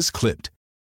 FX's Clipped,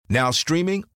 now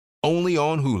streaming only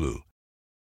on Hulu.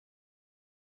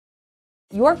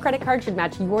 Your credit card should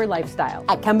match your lifestyle.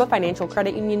 At Kemba Financial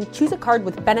Credit Union, choose a card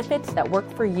with benefits that work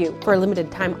for you. For a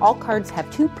limited time, all cards have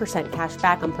 2% cash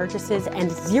back on purchases and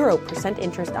 0%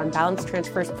 interest on balance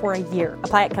transfers for a year.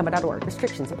 Apply at Kemba.org.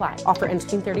 Restrictions apply. Offer ends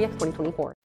June 30th,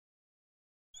 2024.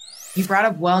 You brought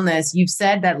up wellness. You've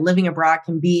said that living abroad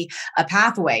can be a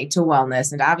pathway to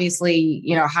wellness. And obviously,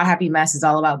 Hot Happy Mess is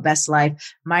all about best life,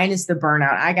 minus the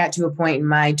burnout. I got to a point in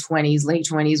my 20s, late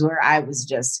 20s, where I was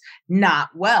just not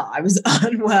well. I was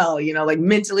unwell, like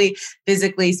mentally,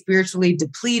 physically, spiritually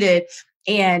depleted.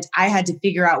 And I had to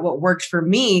figure out what worked for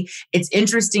me. It's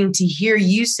interesting to hear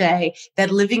you say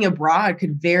that living abroad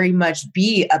could very much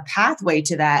be a pathway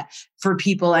to that for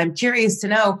people. I'm curious to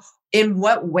know, in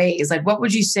what ways, what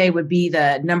would you say would be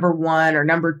the number one or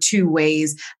number two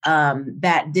ways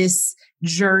that this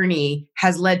journey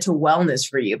has led to wellness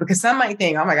for you? Because some might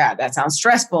think, oh my God, that sounds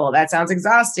stressful. That sounds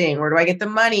exhausting. Where do I get the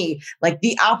money? Like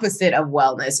the opposite of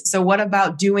wellness. So what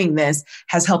about doing this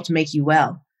has helped make you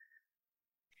well?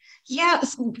 Yeah,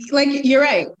 you're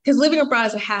right. Because living abroad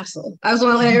is a hassle. I just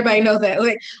want to let everybody know that.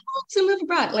 To live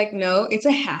abroad. No, it's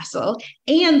a hassle.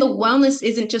 And the wellness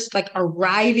isn't just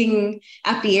arriving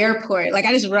at the airport.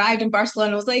 I just arrived in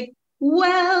Barcelona and was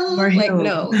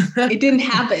no, it didn't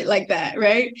happen like that,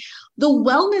 right? The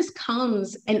wellness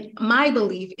comes, and my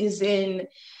belief is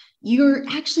you're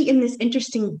actually in this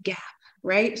interesting gap.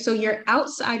 Right? So you're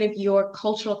outside of your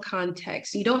cultural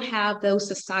context. You don't have those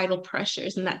societal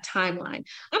pressures in that timeline.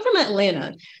 I'm from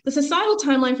Atlanta. The societal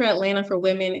timeline for Atlanta for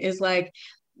women is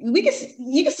you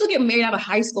can still get married out of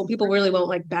high school. People really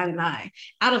won't bat an eye.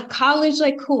 Out of college,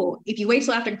 cool. If you wait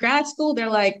till after grad school, they're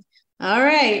All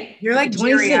right. You're like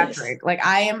 26. geriatric. Like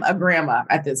I am a grandma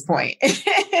at this point.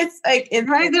 It's like,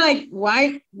 right. They're like,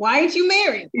 why aren't you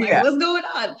married? Like, Yeah. what's going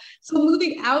on? So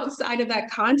moving outside of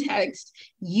that context,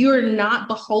 you're not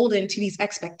beholden to these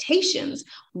expectations,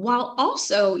 while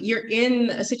also you're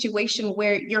in a situation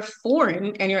where you're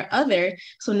foreign and you're other.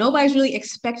 So nobody's really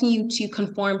expecting you to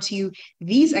conform to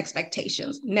these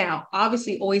expectations. Now,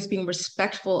 obviously always being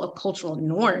respectful of cultural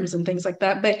norms and things like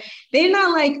that, but they're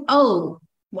not like, oh,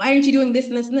 why aren't you doing this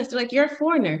and this and this? They're like, you're a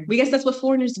foreigner. We guess that's what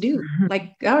foreigners do.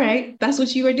 Like, all right, that's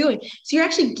what you are doing. So you're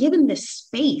actually given this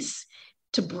space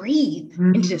to breathe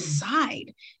and to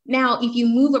decide. Now, if you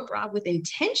move abroad with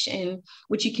intention,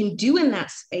 what you can do in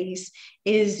that space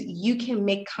is you can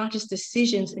make conscious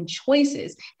decisions and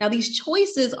choices. Now, these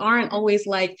choices aren't always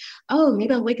like, oh,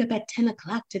 maybe I'll wake up at 10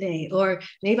 o'clock today, or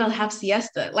maybe I'll have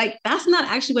siesta. Like, that's not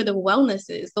actually where the wellness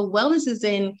is. The wellness is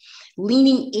in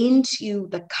leaning into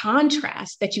the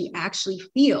contrast that you actually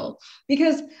feel.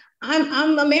 Because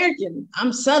I'm American,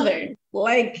 I'm Southern.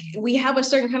 Like, we have a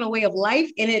certain kind of way of life,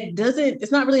 and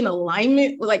it's not really in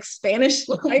alignment with like Spanish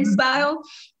lifestyle.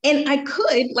 And I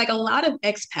could, like a lot of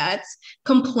expats,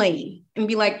 complain and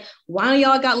be like, why don't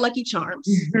y'all got Lucky Charms?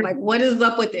 Like, what is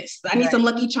up with this? I need some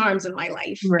Lucky Charms in my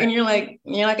life. Right. And you're like,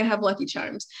 you're not gonna have Lucky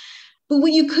Charms. But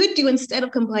what you could do instead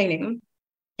of complaining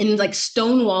and like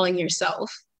stonewalling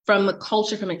yourself from the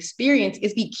culture, from experience,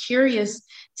 is be curious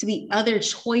to the other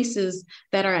choices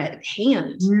that are at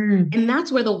hand. And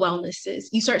that's where the wellness is.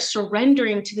 You start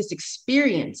surrendering to this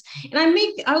experience. And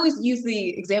I always use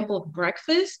the example of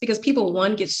breakfast, because people,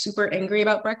 one, get super angry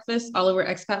about breakfast all over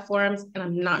expat forums. And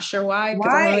I'm not sure why.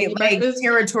 Why? Like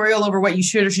territorial over what you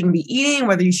should or shouldn't be eating,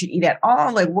 whether you should eat at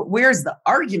all. Like, where's the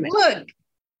argument? Look,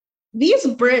 these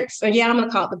Brits, I'm going to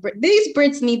call it the Brits. These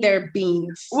Brits need their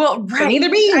beans. Well, right. They need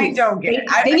their beans. I don't get it.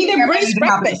 They need their British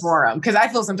breakfast. For them, because I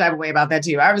feel some type of way about that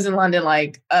too. I was in London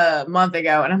like a month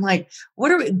ago, and I'm like, what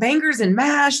are we, bangers and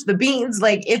mash, the beans?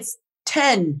 Like, it's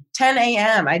 10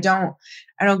 a.m. I don't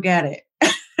get it.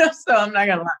 So I'm not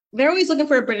gonna lie. They're always looking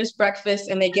for a British breakfast,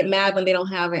 and they get mad when they don't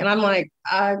have it. And I'm like,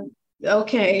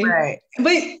 okay. Right.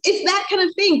 But it's that kind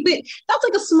of thing. But that's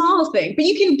like a small thing. But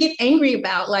you can get angry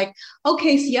about, like,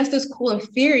 okay, siesta's cool in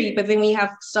theory, but then when you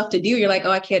have stuff to do, you're like,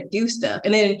 oh, I can't do stuff.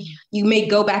 And then you may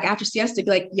go back after siesta,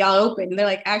 be like, y'all open. And they're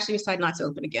like, actually, we decided not to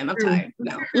open again. I'm tired.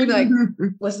 No. You're like,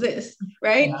 what's this?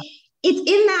 Right? Yeah. It's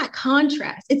in that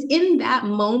contrast. It's in that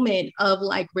moment of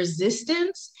like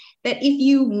resistance that if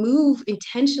you move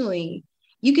intentionally,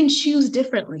 you can choose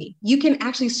differently. You can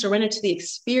actually surrender to the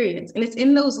experience. And it's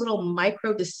in those little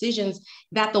micro decisions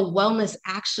that the wellness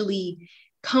actually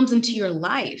comes into your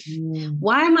life.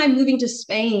 Why am I moving to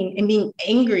Spain and being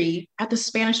angry at the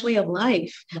Spanish way of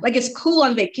life? Like, it's cool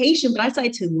on vacation, but I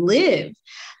decided to live.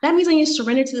 That means I need to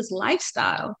surrender to this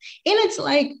lifestyle. And it's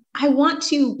like, I want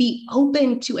to be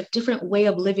open to a different way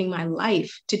of living my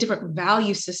life, to a different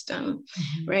value system,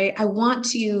 right? I want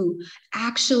to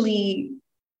actually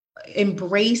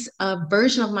embrace a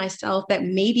version of myself that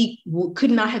maybe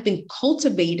could not have been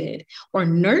cultivated or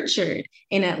nurtured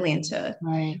in Atlanta.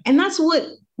 Right. And that's what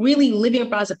really living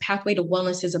abroad as a pathway to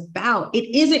wellness is about.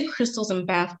 It isn't crystals and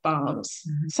bath bombs.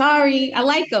 Sorry, I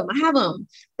like them, I have them,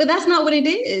 but that's not what it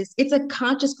is. It's a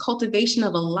conscious cultivation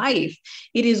of a life.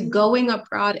 It is going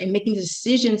abroad and making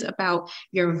decisions about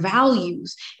your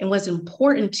values and what's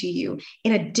important to you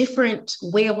in a different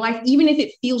way of life, even if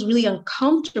it feels really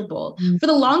uncomfortable. For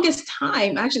the longest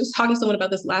time, I actually was talking to someone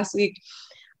about this last week.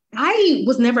 I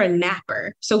was never a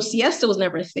napper. So siesta was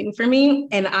never a thing for me.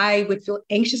 And I would feel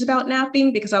anxious about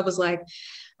napping because I was like,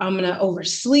 I'm going to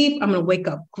oversleep. I'm going to wake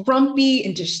up grumpy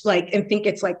and just like, and think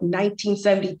it's like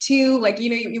 1972. Like, you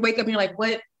know, you wake up and you're like,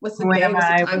 what's the day?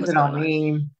 What's it all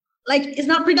mean? Like, it's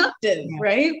not productive,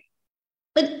 right?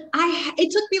 But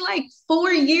it took me like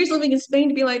 4 years living in Spain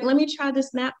to be like, let me try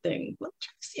this nap thing. Let me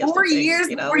try the siesta 4 thing, years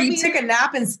before you took a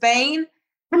nap in Spain?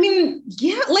 I mean,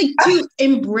 yeah, like to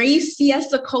embrace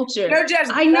siesta culture. No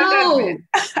judgment. I know. No judgment.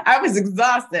 I was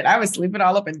exhausted. I was sleeping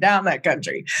all up and down that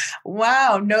country.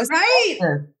 Wow. No. Right.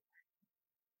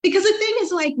 Because the thing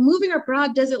is, like, moving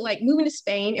abroad doesn't, like, moving to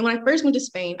Spain. And when I first moved to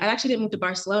Spain, I actually didn't move to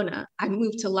Barcelona. I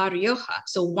moved to La Rioja,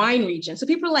 so wine region. So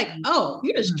people are like, oh,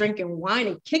 you're just drinking wine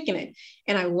and kicking it.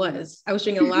 And I was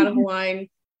drinking a lot of wine.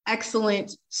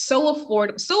 Excellent. So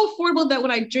affordable that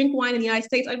when I drink wine in the United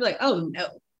States, I'd be like, oh no.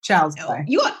 Child's play.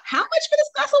 You want how much for this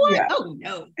glass of wine? Yeah. Oh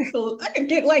no. So I could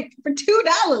get like for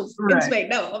 $2 in Spain.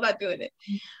 No, I'm not doing it.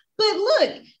 But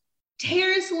look,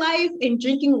 terrace life and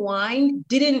drinking wine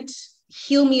didn't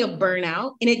heal me of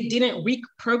burnout, and it didn't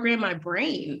reprogram my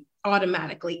brain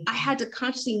automatically. I had to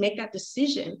consciously make that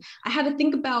decision. I had to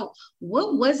think about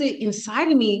what was it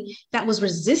inside of me that was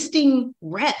resisting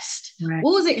rest? Right.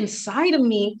 What was it inside of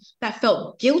me that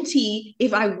felt guilty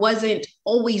if I wasn't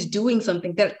always doing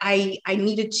something, that I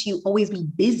needed to always be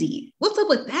busy? What's up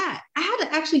with that? I had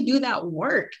to actually do that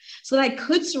work so that I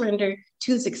could surrender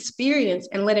to this experience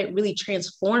and let it really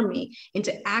transform me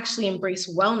into actually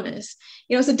embrace wellness.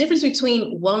 You know, it's the difference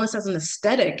between wellness as an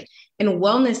aesthetic and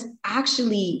wellness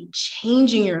actually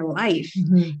changing your life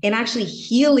and actually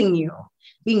healing you,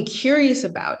 being curious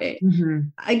about it.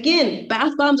 Again,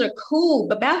 bath bombs are cool,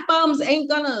 but bath bombs ain't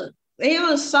gonna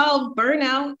solve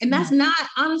burnout. And that's not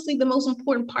honestly the most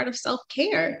important part of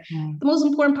self-care. The most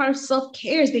important part of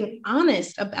self-care is being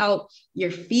honest about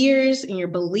your fears and your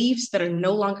beliefs that are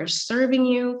no longer serving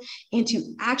you, and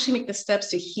to actually make the steps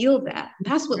to heal that.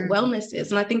 That's what wellness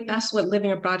is. And I think that's what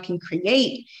living abroad can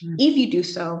create if you do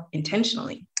so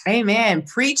intentionally. Amen.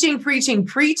 Preaching.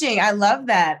 I love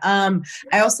that.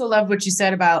 I also love what you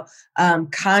said about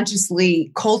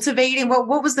consciously cultivating.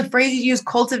 What was the phrase you used?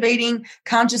 Cultivating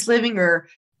conscious living, or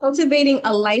cultivating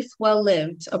a life well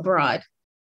lived abroad.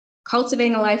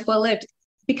 Cultivating a life well lived,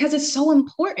 because it's so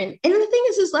important. And the thing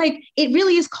is like, it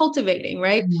really is cultivating,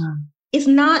 right? Yeah. It's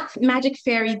not magic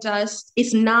fairy dust.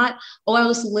 It's not, I'll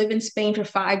just live in Spain for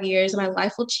 5 years and my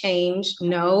life will change.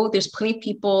 No, there's plenty of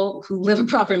people who live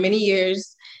abroad for many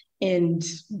years and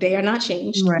they are not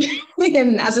changed. Right.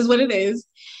 And that's just what it is.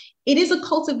 It is a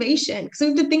cultivation. So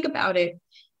you have to think about it.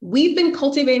 We've been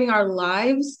cultivating our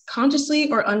lives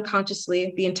consciously or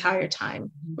unconsciously the entire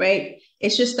time, right?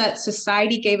 It's just that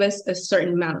society gave us a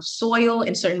certain amount of soil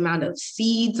and a certain amount of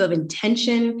seeds of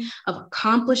intention, of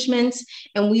accomplishments,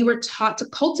 and we were taught to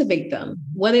cultivate them,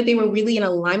 whether they were really in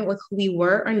alignment with who we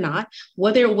were or not,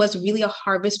 whether it was really a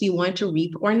harvest we wanted to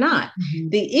reap or not.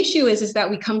 The issue is that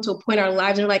we come to a point in our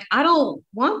lives and we're like, I don't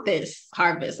want this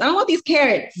harvest. I don't want these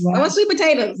carrots. I want sweet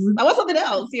potatoes. I want something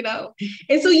else, you know?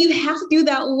 And so you have to do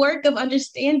that work of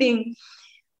understanding,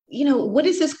 you know, what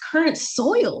is this current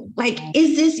soil? Like,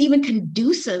 is this even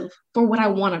conducive for what I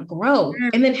want to grow?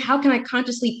 And then how can I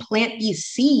consciously plant these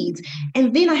seeds?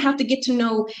 And then I have to get to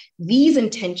know these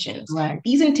intentions. Right.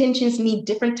 These intentions need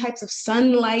different types of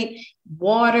sunlight,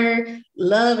 water,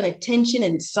 love and attention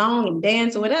and song and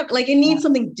dance or whatever. Like, it needs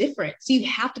something different. So you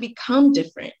have to become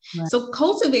different. Right. So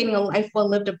cultivating a life well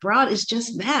lived abroad is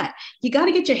just that. You got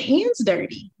to get your hands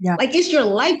dirty. Yeah. Like, it's your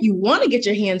life. You want to get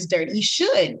your hands dirty. You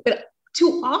should. But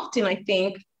too often, I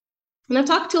think, and I've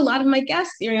talked to a lot of my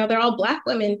guests, you know, they're all Black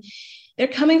women, they're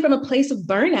coming from a place of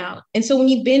burnout. And so when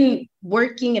you've been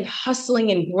working and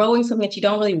hustling and growing something that you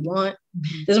don't really want,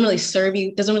 doesn't really serve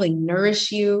you, doesn't really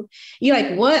nourish you, you're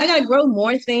like, what? I got to grow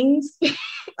more things.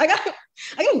 I got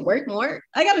to work more.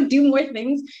 I got to do more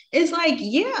things. It's like,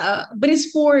 yeah, but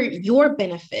it's for your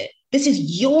benefit. This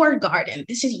is your garden.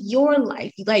 This is your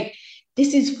life. Like,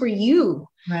 this is for you.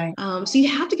 Right. So you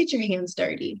have to get your hands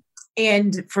dirty.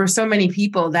 And for so many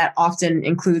people, that often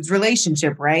includes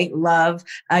relationship, right? Love.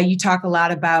 You talk a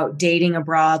lot about dating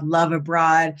abroad, love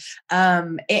abroad.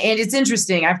 And it's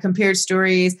interesting. I've compared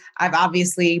stories. I've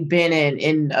obviously been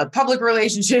in a public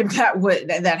relationship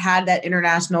that had that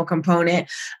international component.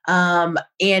 And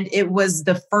it was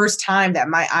the first time that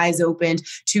my eyes opened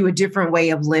to a different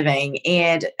way of living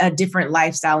and a different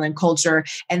lifestyle and culture.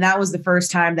 And that was the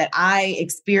first time that I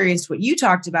experienced what you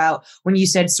talked about when you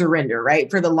said surrender, right?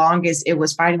 For the longest, it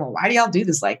was fighting. Well, why do y'all do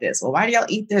this like this? Well, why do y'all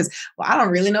eat this? Well, I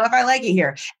don't really know if I like it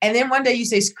here. And then one day you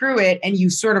say, screw it. And you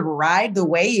sort of ride the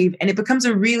wave and it becomes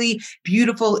a really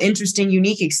beautiful, interesting,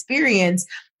 unique experience.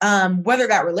 Whether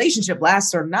that relationship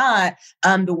lasts or not,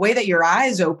 the way that your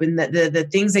eyes open, the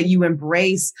things that you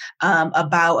embrace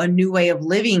about a new way of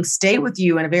living stay with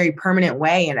you in a very permanent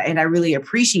way. And I really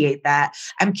appreciate that.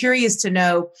 I'm curious to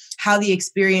know how the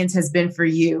experience has been for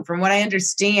you. From what I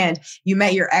understand, you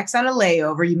met your ex on a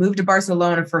layover, you moved to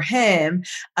Barcelona for him,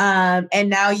 and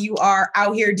now you are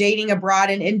out here dating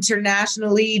abroad and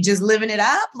internationally just living it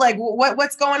up. Like,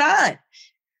 what's going on?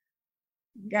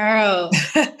 Girl,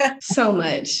 so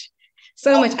much.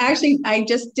 Actually, I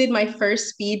just did my first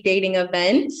speed dating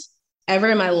event ever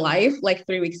in my life, like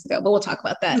 3 weeks ago, but we'll talk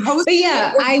about that. But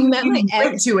yeah, I met my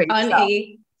ex on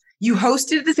You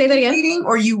hosted the speed dating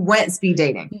or you went speed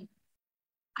dating?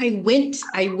 I went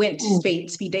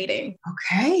speed dating.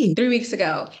 Okay. 3 weeks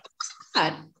ago.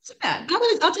 It's bad.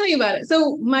 I'll tell you about it.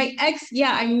 So my ex,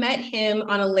 I met him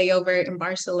on a layover in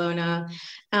Barcelona.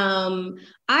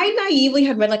 I naively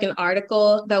had read like an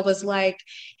article that was like,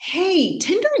 hey,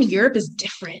 Tinder in Europe is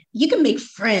different. You can make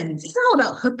friends. It's not all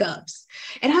about hookups.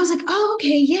 And I was like, oh,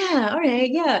 okay, yeah, all right,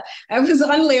 yeah. I was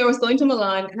on Leo, I was going to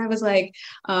Milan, and I was like,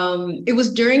 it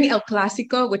was during El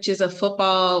Clásico, which is a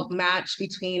football match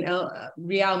between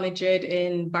Real Madrid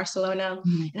and Barcelona.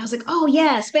 Mm-hmm. And I was like, oh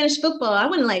yeah, Spanish football. I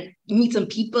want to like meet some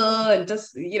people and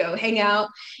just, hang out.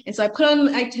 And so I put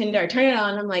on my Tinder, I turn it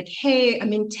on. I'm like, hey,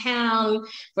 I'm in town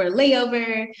for a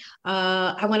layover.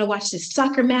 I want to watch this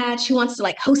soccer match. Who wants to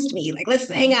like host me? Like, let's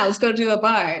hang out. Let's go to a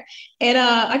bar. And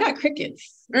I got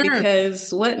crickets.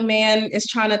 Because what man is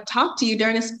trying to talk to you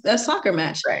during a soccer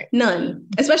match? Right. None,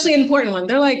 especially an important one.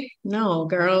 They're like, no,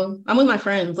 girl, I'm with my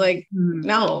friends. Like,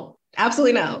 no,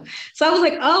 absolutely no. So I was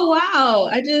like, oh, wow.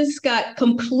 I just got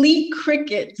complete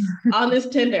crickets on this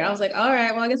Tinder. I was like, all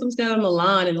right, well, I guess I'm just going to go to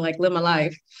Milan and like live my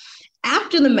life.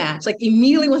 After the match, like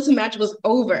immediately once the match was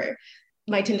over,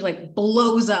 my Tinder like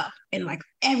blows up and like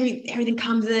everything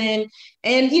comes in.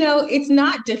 And, it's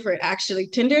not different, actually.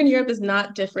 Tinder in Europe is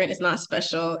not different. It's not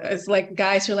special. It's like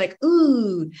guys who are like,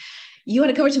 ooh, you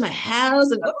want to come over to my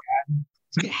house? And,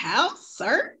 your house,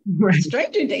 sir? Right.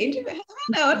 Stranger danger?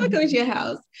 No, I'm not going to your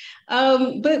house.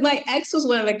 But my ex was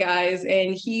one of the guys,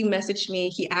 and he messaged me.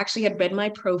 He actually had read my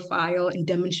profile and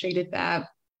demonstrated that.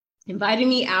 Invited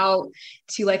me out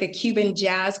to like a Cuban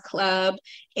jazz club,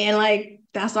 and like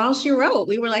that's all she wrote.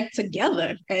 We were like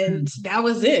together, and that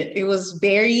was it. It was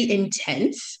very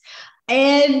intense.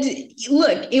 And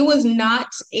look, it was not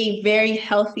a very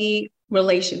healthy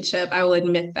relationship. I will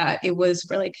admit that. It was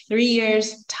for like 3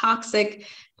 years, toxic.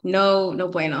 No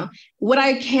bueno. What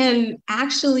I can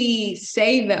actually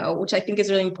say though, which I think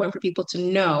is really important for people to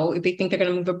know, if they think they're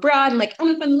going to move abroad and like,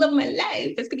 I'm going to love my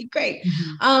life, it's going to be great.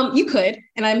 Mm-hmm. You could,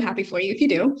 and I'm happy for you if you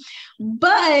do.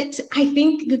 But I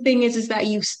think the thing is that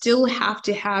you still have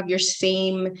to have your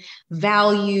same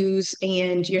values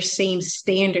and your same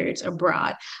standards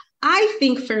abroad. I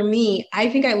think for me, I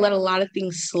let a lot of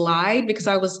things slide because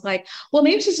I was like, well,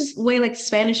 maybe it's just the way like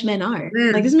Spanish men are.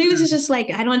 Like this, maybe this is just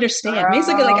like, I don't understand. Maybe it's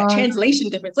like a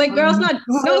translation difference. Like, girl, it's not.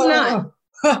 No,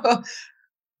 it's not.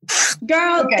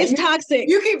 Girl, okay, it's toxic.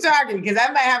 You keep talking because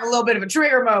I might have a little bit of a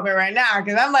trigger moment right now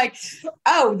because I'm like,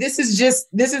 oh, this is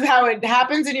how it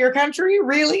happens in your country?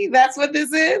 Really? That's what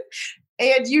this is?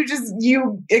 And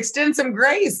you extend some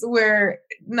grace where,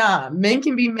 men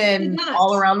can be men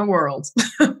all around the world.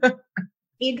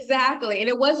 Exactly. And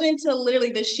it wasn't until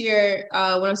literally this year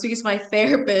when I'm speaking to my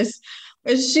therapist,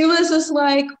 she was just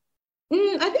like,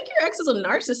 I think your ex is a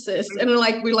narcissist. And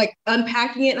we're like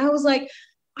unpacking it. And I was like,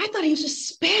 I thought he was just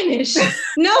Spanish.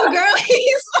 No, girl,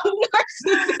 he's a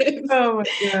narcissist. Oh my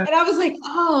God. And I was like,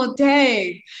 oh,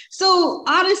 dang. So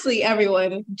honestly,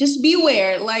 everyone, just be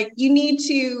aware. Like, you need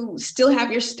to still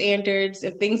have your standards.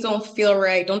 If things don't feel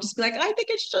right, don't just be like, I think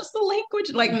it's just the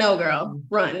language. Like, no, girl,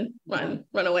 run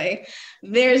away.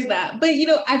 There's that. But,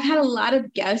 I've had a lot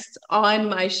of guests on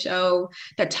my show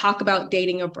that talk about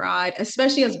dating abroad,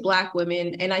 especially as Black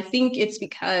women. And I think it's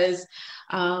because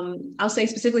I'll say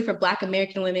specifically for Black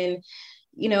American women,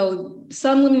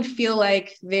 some women feel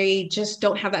like they just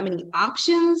don't have that many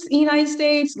options in the United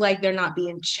States. Like they're not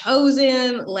being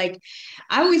chosen. Like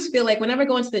I always feel like whenever I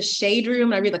go into the shade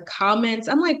room and I read the comments,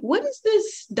 I'm like, what is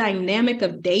this dynamic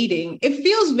of dating? It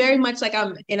feels very much like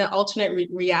I'm in an alternate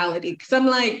reality. Cause I'm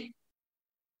like,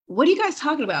 what are you guys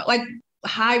talking about? Like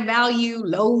high value,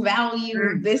 low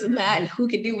value, this and that, and who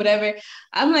can do whatever.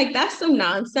 I'm like, that's some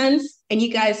nonsense. And you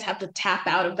guys have to tap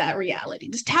out of that reality.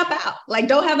 Just tap out. Like,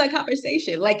 don't have that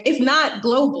conversation. Like, it's not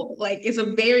global. Like, it's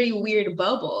a very weird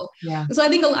bubble. Yeah. And so I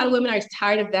think a lot of women are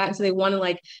tired of that. And so they want to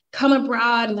like come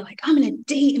abroad and they're like, I'm going to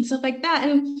date and stuff like that.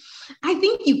 And I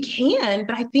think you can,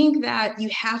 but I think that you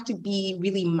have to be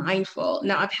really mindful.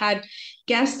 Now, I've had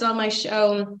guests on my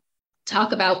show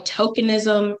talk about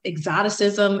tokenism,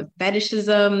 exoticism,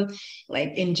 fetishism. Like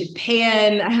in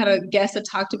Japan, I had a guest that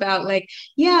talked about like,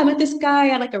 yeah, I met this guy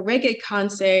at like a reggae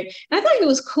concert. And I thought it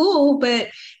was cool, but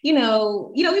we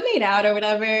made out or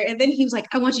whatever. And then he was like,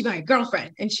 I want you to be my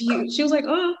girlfriend. And she was like,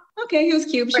 oh, okay, he was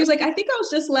cute. But she was like, I think I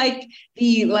was just like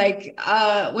the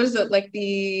what is it? Like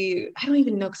the, I don't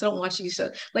even know because I don't watch these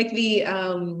shows. Like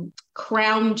the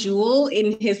crown jewel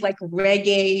in his like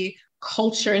reggae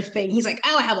culture thing. He's like,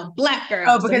 oh, I have a Black girl.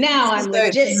 Oh, because so now I'm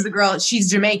legit. This is the girl.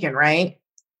 She's Jamaican, right?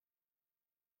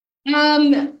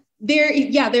 Yes,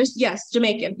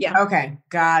 Jamaican. Yeah. Okay.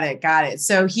 Got it.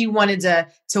 So he wanted to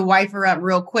wife her up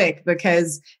real quick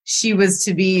because she was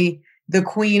to be the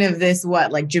queen of this,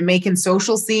 Jamaican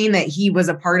social scene that he was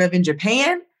a part of in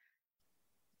Japan.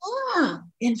 Oh,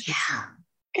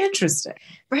 interesting.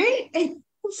 Right? And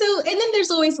So, and then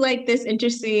there's always like this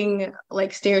interesting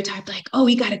like stereotype, like, oh,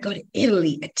 you got to go to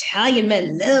Italy. Italian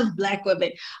men love Black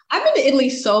women. I've been to Italy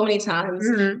so many times.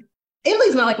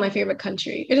 Italy's not like my favorite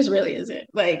country. It just really isn't.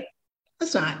 Like,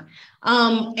 it's not.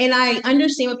 And I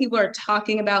understand what people are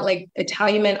talking about. Like,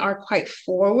 Italian men are quite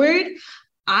forward.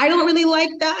 I don't really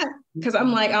like that because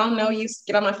I'm like, I don't know, you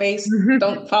get on my face.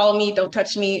 Don't follow me. Don't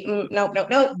touch me. No.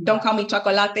 Don't call me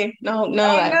chocolate. No.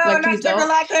 Like, please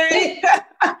don't.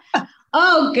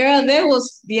 Oh, girl, there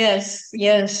was,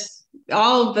 yes.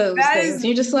 All those things.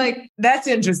 You're just like, that's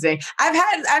interesting.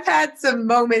 I've had some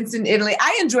moments in Italy.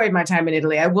 I enjoyed my time in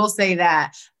Italy. I will say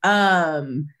that.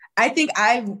 I think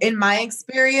in my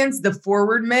experience, the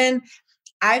forward men,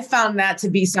 I've found that to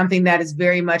be something that is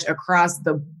very much across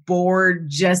the board,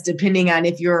 just depending on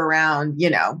if you're around,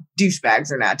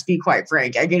 douchebags or not, to be quite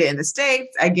frank. I get it in the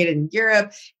States, I get it in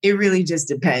Europe. It really just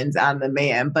depends on the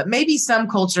man. But maybe some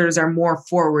cultures are more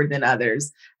forward than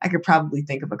others. I could probably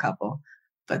think of a couple,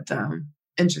 but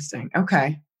interesting.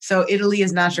 Okay. So Italy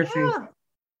is not your food.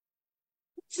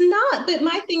 It's not, but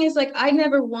my thing is like, I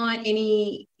never want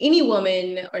any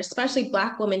woman, or especially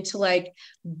Black women, to like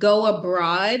go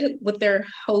abroad with their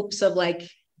hopes of like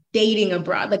dating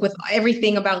abroad, like with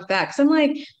everything about that. Cause I'm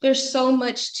like, there's so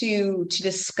much to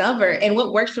discover, and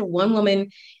what works for one woman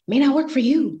may not work for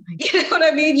you. You know what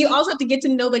I mean? You also have to get to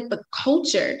know like the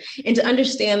culture and to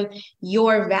understand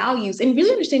your values and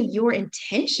really understand your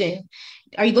intention.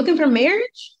 Are you looking for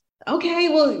marriage? Okay,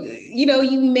 well,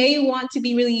 you may want to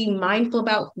be really mindful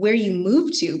about where you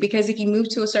move to, because if you move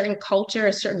to a certain culture,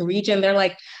 a certain region, they're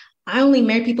like, I only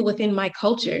marry people within my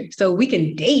culture. So we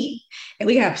can date and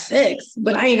we can have sex,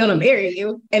 but I ain't going to marry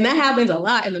you. And that happens a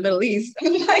lot in the Middle East.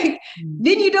 Like,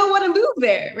 then you don't want to move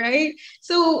there, right?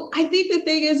 So I think the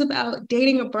thing is about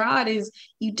dating abroad is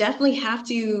you definitely have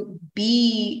to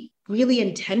be really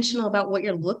intentional about what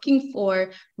you're looking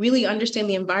for, really understand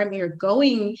the environment you're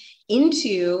going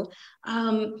into,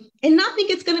 and not think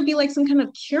it's going to be like some kind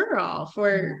of cure-all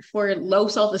for low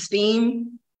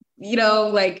self-esteem,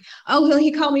 like, oh, well,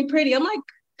 he called me pretty. I'm like,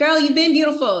 girl, you've been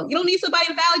beautiful. You don't need somebody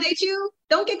to validate you.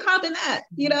 Don't get caught in that,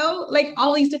 like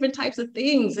all these different types of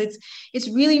things. It's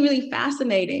really, really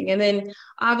fascinating. And then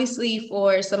obviously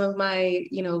for some of my,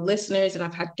 listeners, and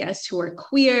I've had guests who are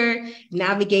queer,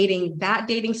 navigating that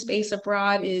dating space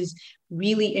abroad is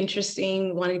really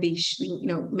interesting. Want to be,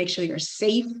 make sure you're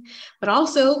safe, but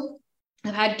also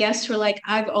I've had guests who are like,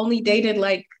 I've only dated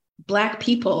like Black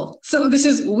people. So this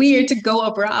is weird to go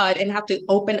abroad and have to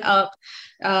open up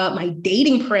my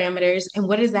dating parameters. And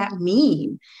what does that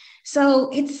mean? So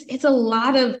it's a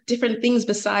lot of different things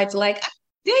besides like,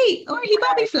 date, or he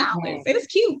bought me flowers. It is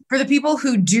cute. For the people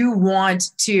who do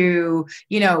want to,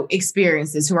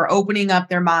 experience this, who are opening up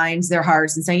their minds, their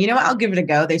hearts, and saying, I'll give it a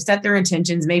go. They've set their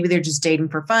intentions. Maybe they're just dating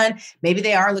for fun. Maybe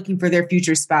they are looking for their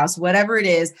future spouse. Whatever it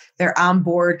is, they're on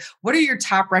board. What are your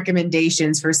top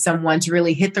recommendations for someone to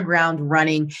really hit the ground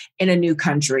running in a new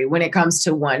country when it comes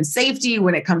to one, safety,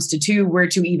 when it comes to two, where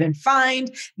to even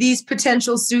find these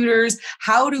potential suitors?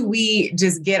 How do we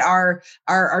just get our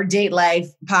date life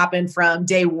popping from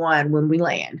day one when we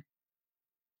land?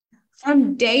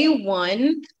 From day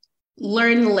one,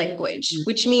 learn the language,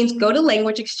 which means go to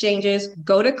language exchanges,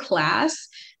 go to class,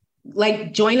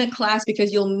 like join a class,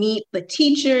 because you'll meet the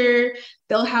teacher,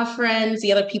 they'll have friends,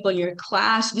 the other people in your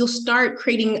class. You'll start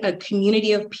creating a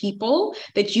community of people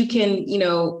that you can,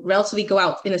 relatively go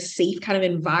out in a safe kind of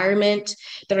environment,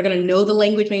 that are going to know the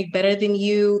language maybe better than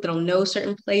you, that'll know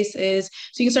certain places.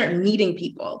 So you can start meeting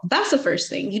people. That's the first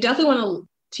thing. You definitely want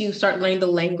to start learning the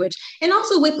language. And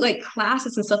also with like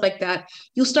classes and stuff like that,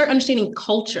 you'll start understanding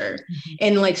culture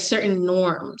and like certain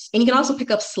norms. And you can also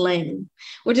pick up slang,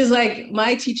 which is like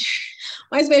my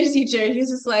Spanish teacher,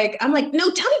 he's just like, I'm like,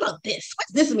 no, tell me about this.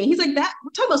 What's this mean? He's like, that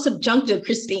we're talking about subjunctive,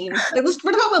 Christine. Like,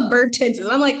 we're talking about verb tenses.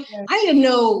 I'm like, I didn't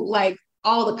know like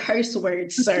all the curse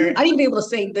words, sir. I need to be able to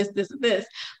say this, this, and this.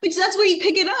 But that's where you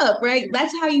pick it up, right?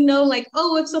 That's how you know, like,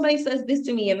 oh, if somebody says this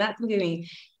to me and that to me.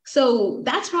 So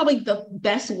that's probably the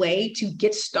best way to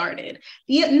get started.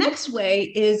 The next way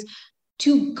is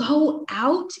to go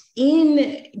out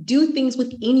and do things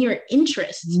within your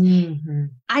interests.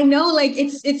 I know like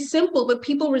it's simple, but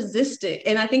people resist it.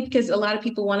 And I think because a lot of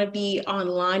people want to be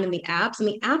online in the apps, and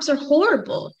the apps are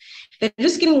horrible. They're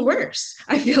just getting worse.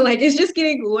 I feel like it's just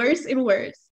getting worse and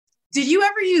worse. Did you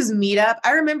ever use Meetup?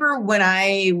 I remember when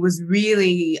I was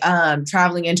really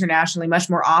traveling internationally much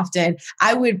more often,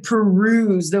 I would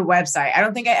peruse the website. I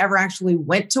don't think I ever actually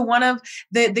went to one of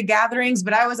the gatherings,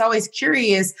 but I was always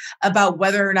curious about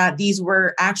whether or not these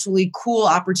were actually cool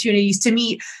opportunities to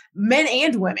meet men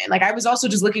and women. Like I was also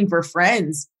just looking for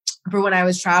friends for when I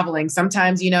was traveling.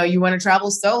 Sometimes, you want to travel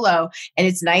solo and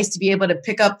it's nice to be able to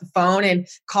pick up the phone and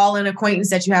call an acquaintance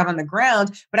that you have on the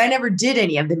ground. But I never did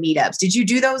any of the meetups. Did you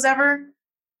do those ever?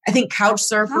 I think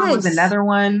Couchsurfer was another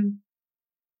one.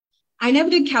 I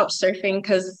never did couch surfing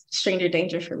because stranger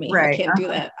danger for me. Right. I can't do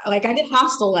that. Like I did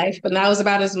hostel life, but that was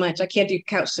about as much. I can't do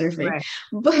couch surfing. Right.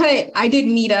 But I did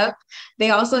Meetup. They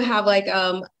also have like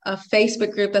a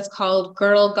Facebook group that's called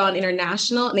Girl Gone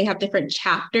International, and they have different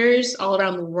chapters all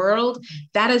around the world.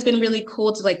 That has been really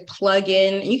cool to like plug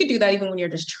in. And you could do that even when you're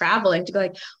just traveling, to be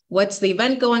like, what's the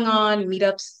event going on?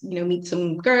 Meetups, meet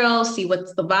some girls, see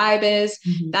what the vibe is.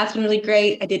 Mm-hmm. That's been really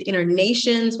great. I did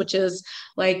Internations, which is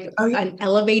like an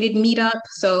elevated meetup.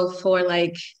 So for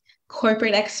like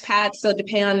corporate expats. So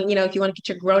depending on, if you want to get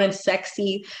your grown and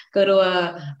sexy, go to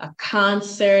a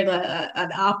concert,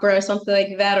 an opera or something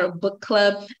like that, or a book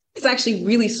club. It's actually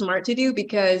really smart to do,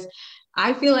 because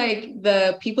I feel like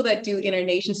the people that do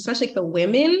Internations, especially like the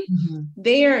women,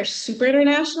 they are super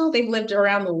international. They've lived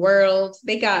around the world.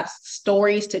 They got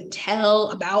stories to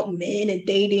tell about men and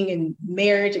dating and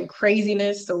marriage and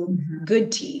craziness. So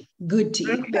good tea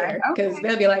there. Because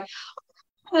they'll be like,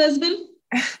 husband,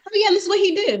 oh yeah, this is what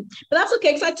he did. But that's okay,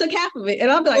 because I took half of it. And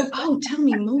I'll be like, oh, tell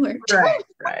me more.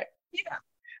 Right. Yeah.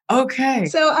 Okay.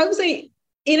 So I would say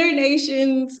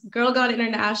Internations, Girl Gone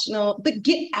International, but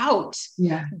get out.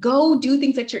 Yeah. Go do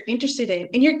things that you're interested in.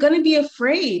 And you're going to be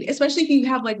afraid, especially if you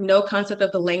have like no concept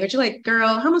of the language. You're like, girl,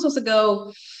 how am I supposed to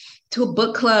go to a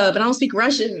book club and I don't speak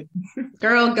Russian?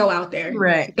 Girl, go out there.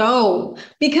 Right. Go.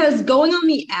 Because going on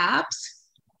the apps,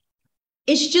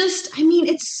 it's just,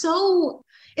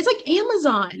 it's like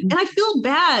Amazon. And I feel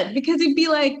bad because it'd be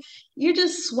like, you're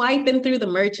just swiping through the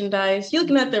merchandise. You're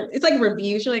looking at it's like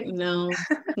reviews. You're like, no.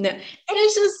 And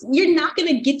it's just, you're not going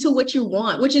to get to what you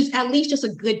want, which is at least just a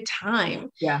good time.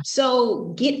 Yeah.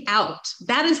 So get out.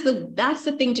 That's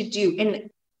the thing to do. And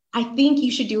I think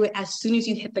you should do it as soon as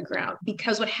you hit the ground,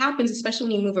 because what happens, especially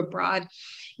when you move abroad,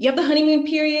 you have the honeymoon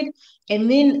period. And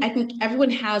then I think everyone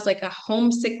has like a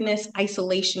homesickness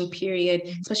isolation period,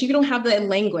 especially if you don't have the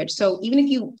language. So even if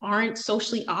you aren't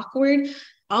socially awkward,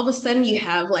 all of a sudden you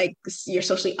have like, you're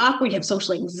socially awkward, you have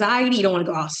social anxiety, you don't want to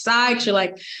go outside. You're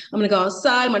like, I'm going to go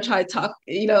outside, I'm going to try to talk,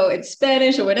 in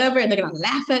Spanish or whatever, and they're going to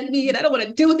laugh at me and I don't want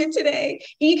to do it today.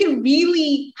 And you can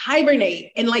really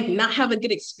hibernate and like not have a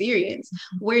good experience.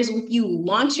 Whereas if you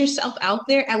launch yourself out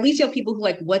there, at least you have people who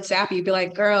like WhatsApp you, be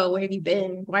like, girl, where have you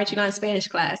been? Why aren't you not in Spanish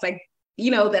class? Like,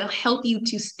 that'll help you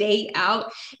to stay out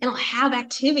and it'll have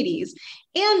activities.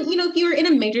 And, if you're in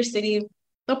a major city,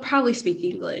 they'll probably speak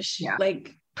English. Yeah.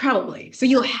 Like, probably. So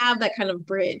you'll have that kind of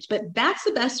bridge, but that's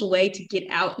the best way to get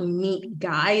out and meet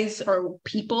guys or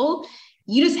people.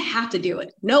 You just have to do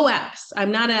it. No apps.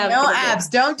 I'm not an No apps.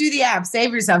 Don't do the apps.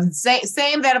 Save yourself.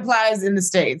 Same that applies in the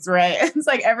States, right? It's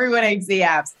like everyone hates the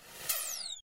apps.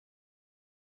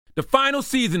 The final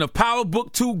season of Power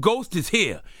Book 2 Ghost is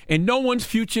here, and no one's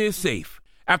future is safe.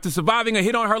 After surviving a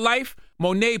hit on her life,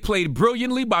 Monet, played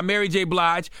brilliantly by Mary J.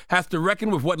 Blige, has to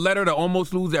reckon with what led her to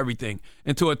almost lose everything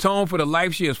and to atone for the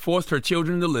life she has forced her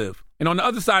children to live. And on the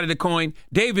other side of the coin,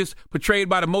 Davis, portrayed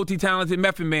by the multi-talented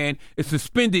Method Man, is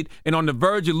suspended and on the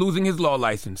verge of losing his law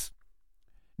license.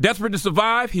 Desperate to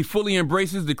survive, he fully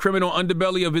embraces the criminal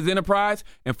underbelly of his enterprise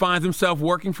and finds himself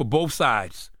working for both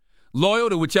sides, loyal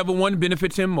to whichever one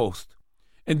benefits him most.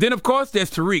 And then, of course,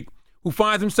 there's Tariq, who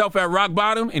finds himself at rock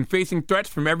bottom and facing threats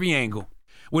from every angle.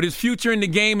 With his future in the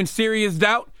game in serious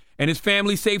doubt and his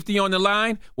family's safety on the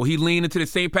line, will he lean into the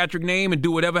St. Patrick name and do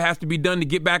whatever has to be done to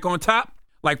get back on top?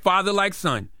 Like father, like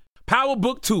son. Power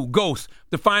Book 2, Ghost,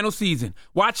 the final season.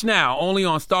 Watch now, only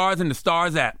on Stars and the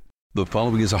Stars app. The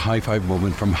following is a high five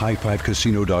moment from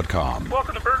highfivecasino.com.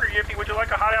 Welcome to Burger Yippee. Would you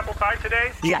like a hot apple pie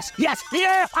today? Yes,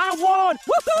 yeah, I won!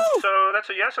 Woohoo! So that's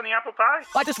a yes on the apple pie?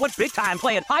 I just went big time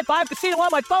playing High Five Casino on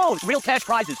my phone. Real cash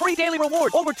prizes, free daily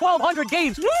rewards, over 1,200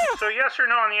 games. Yeah! So yes or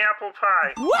no on the apple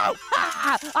pie?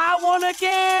 Whoa! I won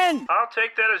again! I'll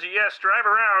take that as a yes. Drive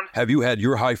around. Have you had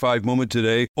your high five moment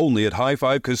today? Only at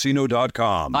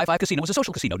highfivecasino.com. High Five Casino is a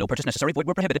social casino. No purchase necessary. Void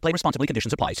where prohibited. Play responsibly.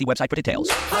 Conditions apply. See website for details.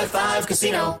 High Five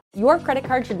Casino. Your credit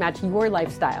card should match your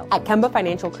lifestyle. At Kemba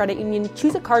Financial Credit Union,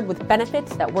 choose a card with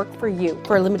benefits that work for you.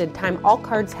 For a limited time, all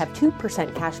cards have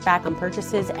 2% cash back on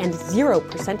purchases and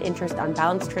 0% interest on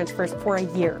balance transfers for a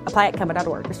year. Apply at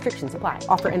Kemba.org. Restrictions apply.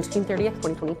 Offer ends June 30th,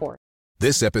 2024.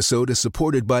 This episode is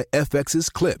supported by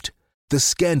FX's Clipped, the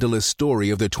scandalous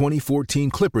story of the 2014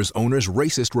 Clippers owner's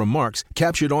racist remarks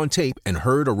captured on tape and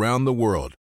heard around the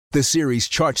world. The series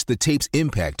charts the tape's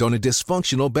impact on a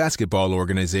dysfunctional basketball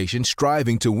organization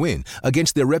striving to win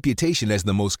against their reputation as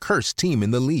the most cursed team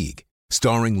in the league.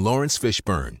 Starring Lawrence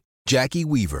Fishburne, Jackie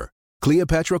Weaver,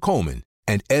 Cleopatra Coleman,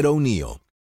 and Ed O'Neill.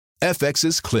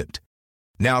 FX's Clipped,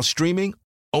 now streaming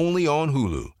only on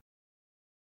Hulu.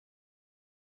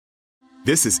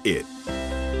 This is it.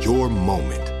 Your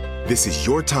moment. This is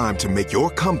your time to make your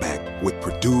comeback with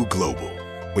Purdue Global.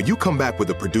 When you come back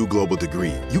with a Purdue Global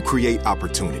degree, you create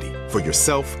opportunity for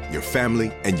yourself, your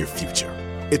family, and your future.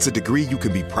 It's a degree you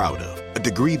can be proud of, a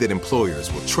degree that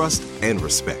employers will trust and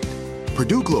respect.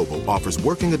 Purdue Global offers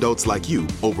working adults like you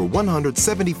over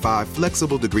 175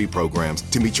 flexible degree programs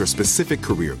to meet your specific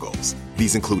career goals.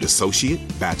 These include associate,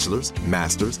 bachelor's,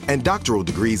 master's, and doctoral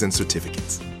degrees and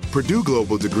certificates. Purdue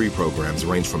Global degree programs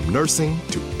range from nursing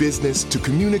to business to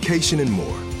communication and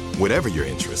more. Whatever your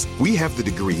interest, we have the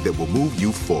degree that will move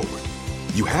you forward.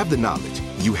 You have the knowledge,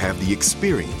 you have the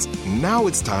experience. Now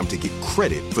it's time to get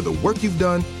credit for the work you've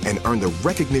done and earn the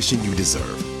recognition you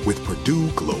deserve with Purdue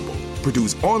Global,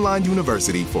 Purdue's online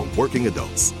university for working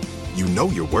adults. You know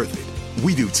you're worth it.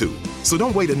 We do too. So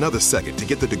don't wait another second to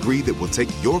get the degree that will take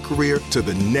your career to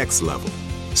the next level.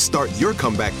 Start your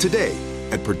comeback today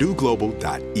at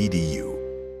purdueglobal.edu.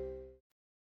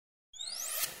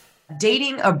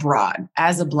 Dating abroad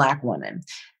as a Black woman.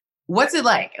 What's it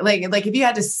like? Like if you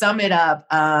had to sum it up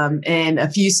in a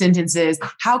few sentences,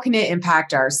 how can it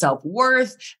impact our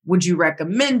self-worth? Would you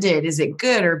recommend it? Is it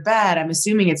good or bad? I'm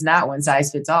assuming it's not one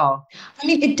size fits all. I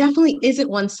mean, it definitely isn't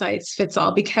one size fits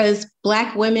all because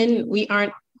Black women, we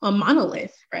aren't a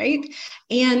monolith, right?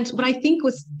 And what I think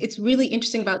it's really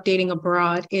interesting about dating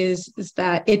abroad is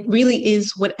that it really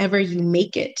is whatever you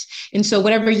make it. And so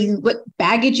what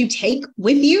baggage you take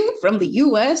with you from the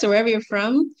US or wherever you're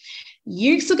from,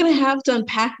 you're still going to have to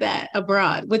unpack that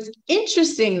abroad. What's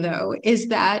interesting, though, is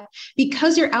that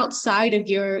because you're outside of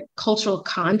your cultural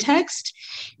context,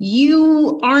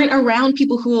 you aren't around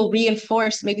people who will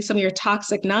reinforce maybe some of your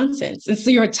toxic nonsense and so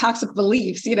your toxic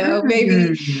beliefs.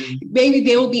 Maybe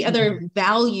there will be other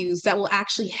values that will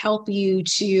actually help you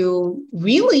to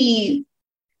really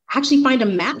actually find a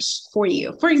match for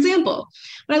you. For example,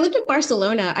 when I lived in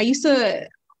Barcelona, I used to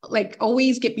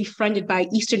always get befriended by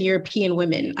Eastern European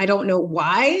women. I don't know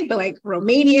why, but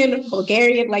Romanian,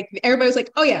 Bulgarian, everybody was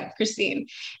like, oh yeah, Christine.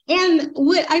 And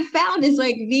what I found is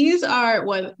these are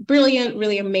brilliant,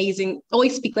 really amazing,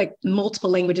 always speak multiple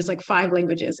languages, 5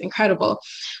 languages, incredible.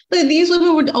 But these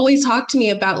women would always talk to me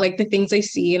about the things they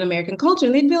see in American culture.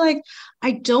 And they'd be like,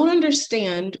 I don't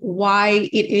understand why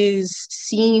it is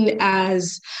seen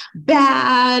as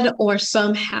bad or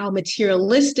somehow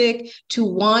materialistic to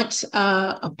want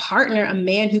a partner, a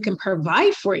man who can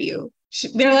provide for you.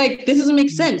 They're like, this doesn't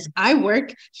make sense. I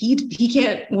work, he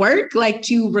can't work.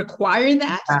 To require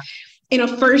that in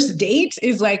a first date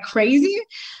is crazy.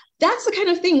 That's the kind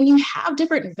of thing when you have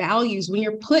different values, when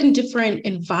you're put in different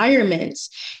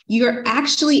environments, you're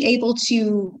actually able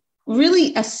to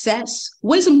really assess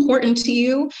what is important to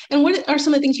you and what are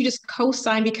some of the things you just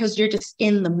co-sign because you're just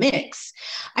in the mix.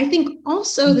 I think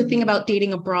also the thing about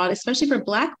dating abroad, especially for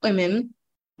Black women,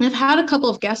 and I've had a couple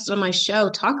of guests on my show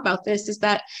talk about this, is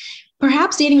that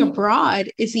perhaps dating abroad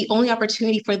is the only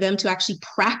opportunity for them to actually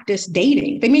practice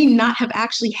dating. They may not have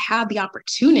actually had the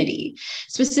opportunity.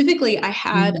 Specifically, I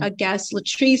had a guest,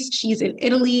 Latrice. She's in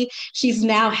Italy. She's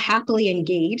now happily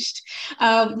engaged.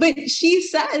 But she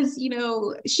says,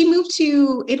 she moved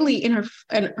to Italy in her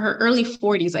early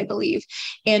 40s, I believe.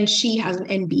 And she has an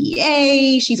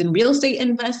MBA. She's in real estate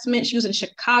investment. She was in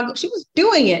Chicago. She was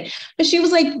doing it. But she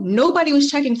was like, nobody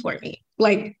was checking for me.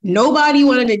 Nobody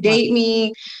wanted to date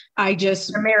me.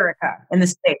 America, in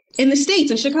the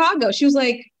States, in Chicago. She was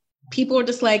like, people were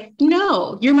just like,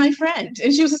 no, you're my friend.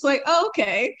 And she was just like, oh,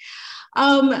 okay.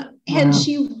 And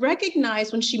she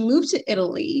recognized when she moved to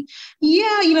Italy,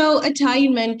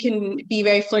 Italian men can be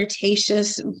very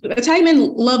flirtatious. Italian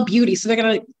men love beauty. So they're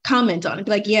going to comment on it,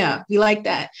 be like, yeah, we like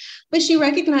that. But she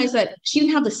recognized that she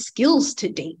didn't have the skills to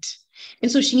date.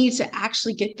 And so she needs to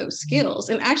actually get those skills.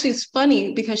 And actually, it's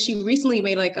funny because she recently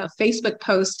made a Facebook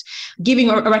post giving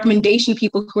a recommendation to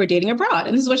people who are dating abroad.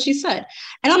 And this is what she said.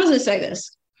 And I'm just going to say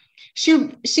this.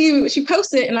 She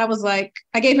posted and I was like,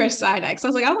 I gave her a side eye because I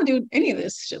was like, I don't want to do any of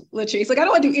this, Latrice. I don't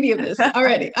want to do any of this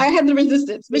already. I had the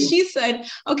resistance. But she said,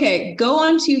 okay, go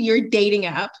onto your dating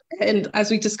app. And as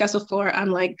we discussed before, I'm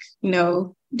like,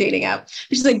 no dating app.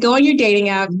 She's like, go on your dating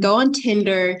app, go on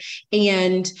Tinder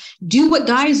and do what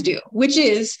guys do, which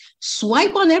is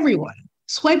swipe on everyone.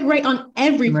 Swipe right on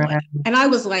everyone. Right. And I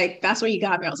was like, that's where you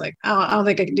got me. I was like, I don't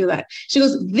think I can do that. She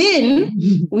goes, then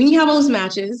when you have all those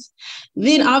matches,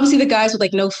 then obviously the guys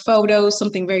with no photos,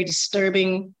 something very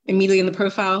disturbing immediately in the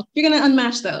profile, you're going to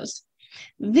unmatch those.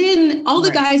 Then all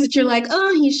the guys that you're like,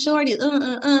 oh, he's shorty,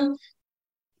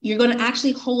 you're going to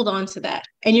actually hold on to that.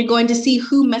 And you're going to see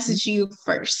who messaged you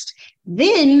first.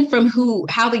 Then from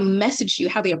how they message you,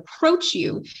 how they approach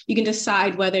you, you can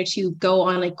decide whether to go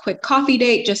on a quick coffee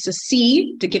date just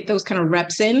to get those kind of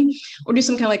reps in, or do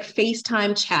some kind of like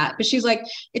FaceTime chat. But she's like,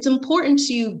 it's important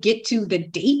to get to the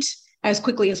date as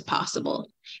quickly as possible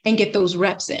and get those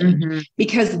reps in,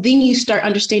 because then you start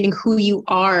understanding who you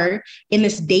are in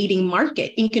this dating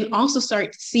market. And you can also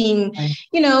start seeing,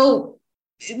 you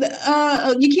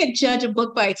can't judge a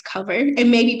book by its cover, and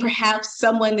maybe perhaps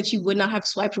someone that you would not have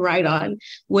swiped right on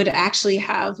would actually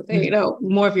have,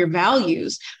 more of your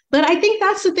values. But I think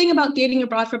that's the thing about dating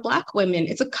abroad for Black women.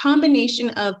 It's a combination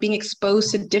of being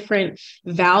exposed to different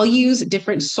values,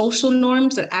 different social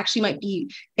norms that actually might be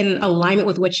in alignment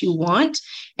with what you want.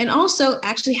 And also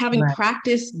actually having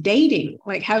practice dating,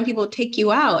 like having people take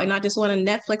you out and not just want to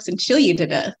Netflix and chill you to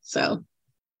death. So,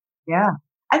 yeah.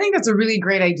 I think that's a really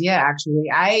great idea, actually.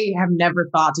 I have never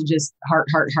thought to just heart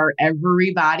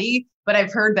everybody, but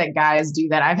I've heard that guys do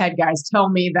that. I've had guys tell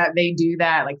me that they do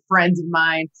that, like friends of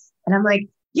mine. And I'm like,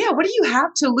 yeah, what do you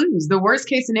have to lose? The worst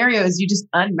case scenario is you just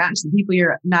unmatch the people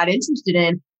you're not interested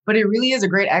in. But it really is a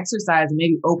great exercise in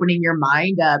maybe opening your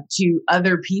mind up to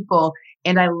other people.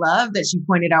 And I love that she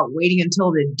pointed out waiting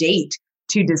until the date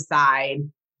to decide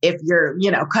if you're,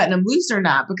 cutting them loose or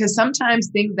not, because sometimes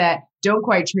things that don't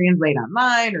quite translate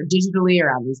online or digitally or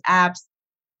on these apps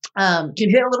can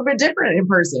hit a little bit different in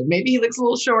person. Maybe he looks a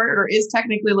little short or is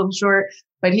technically a little short,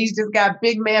 but he's just got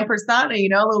big man persona, a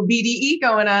little BDE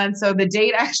going on. So the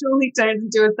date actually turns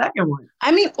into a second one.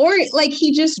 I mean, or like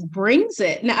he just brings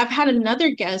it. Now, I've had another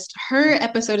guest. Her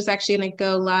episode is actually going to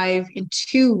go live in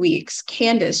 2 weeks.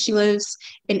 Candace, she lives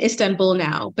in Istanbul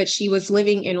now, but she was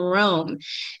living in Rome.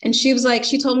 And she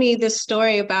told me this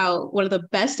story about one of the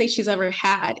best dates she's ever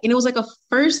had. And it was like a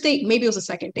first date, maybe it was a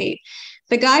second date.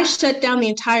 The guy shut down the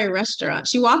entire restaurant.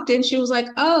 She walked in, she was like,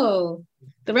 oh,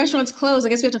 the restaurant's closed. I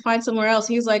guess we have to find somewhere else.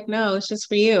 He was like, no, it's just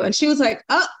for you. And she was like,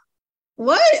 oh,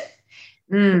 what?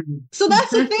 So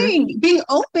that's the thing. Being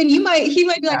open, he might be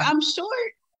like, I'm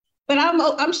short, but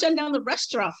I'm shutting down the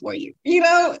restaurant for you,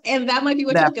 and that might be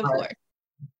what you're looking for.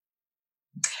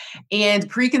 And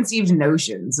preconceived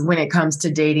notions when it comes to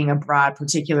dating abroad,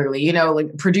 particularly,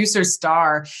 like producer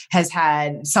Star has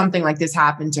had something like this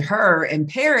happen to her in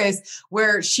Paris,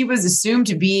 where she was assumed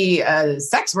to be a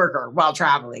sex worker while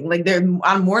traveling. Like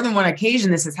on more than one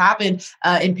occasion, this has happened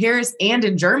in Paris and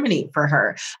in Germany for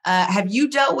her. Have you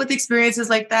dealt with experiences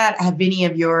like that? Have any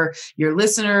of your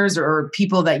listeners or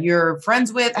people that you're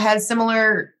friends with had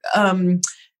similar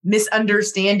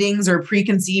misunderstandings or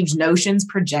preconceived notions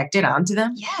projected onto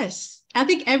them? Yes. I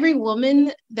think every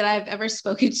woman that I've ever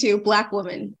spoken to, Black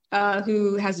woman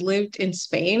who has lived in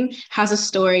Spain, has a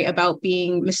story about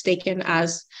being mistaken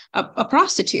as a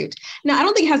prostitute. Now, I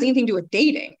don't think it has anything to do with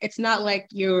dating. It's not like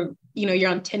you're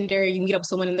on Tinder, you meet up with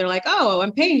someone and they're like, oh,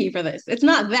 I'm paying you for this. It's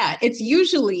not that. It's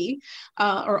usually,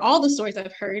 or all the stories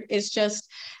I've heard, is just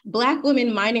Black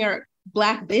women minding our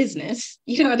Black business,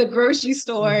 at the grocery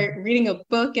store, reading a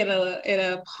book in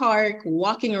a park,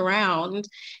 walking around,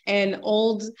 and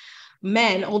old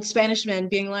Spanish men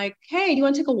being like, hey, do you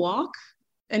want to take a walk?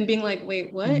 And being like,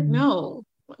 wait, what? No.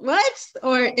 What?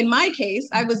 Or in my case,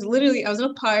 I was in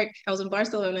a park. I was in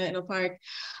Barcelona in a park.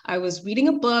 I was reading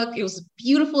a book. It was a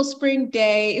beautiful spring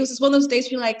day. It was just one of those days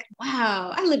where you're like,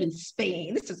 wow, I live in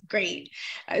Spain. This is great.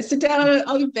 I sit down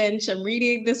on the bench. I'm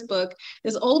reading this book.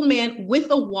 This old man with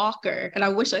a walker, and I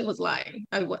wish I was lying.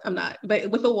 I'm not,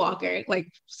 but with a walker, like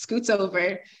scoots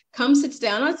over, comes, sits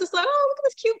down. I was just like, oh, look at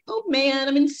this cute old man.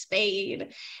 I'm in Spain.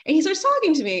 And he starts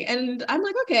talking to me. And I'm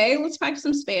like, okay, let's practice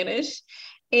some Spanish.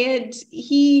 And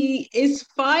he is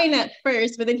fine at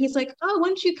first, but then he's like, oh, why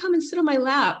don't you come and sit on my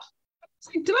lap? I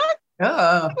was like,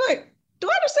 do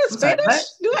I understand Spanish?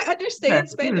 Do I understand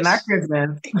Spanish? Not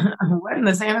Christmas. What in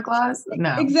the Santa Claus?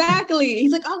 No. Exactly.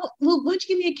 He's like, oh, well, why don't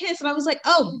you give me a kiss? And I was like,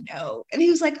 oh, no. And he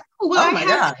was like, oh, well,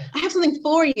 I have something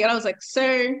for you. And I was like,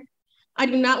 sir, I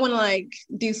do not want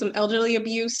to do some elderly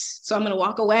abuse, so I'm going to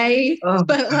walk away,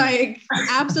 but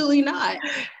absolutely not.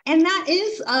 And that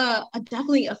is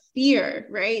definitely a fear,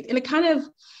 right? And it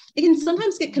can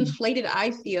sometimes get conflated.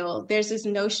 I feel there's this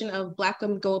notion of Black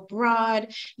women go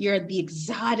abroad, you're the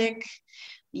exotic,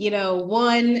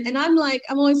 one. And I'm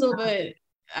always a little bit,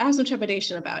 I have some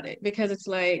trepidation about it, because it's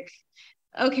like,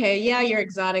 okay, yeah, you're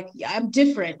exotic. Yeah, I'm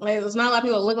different. There's not a lot of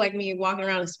people that look like me walking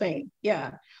around in Spain.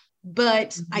 Yeah.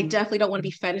 But I definitely don't want to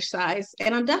be fetishized,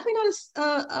 and I'm definitely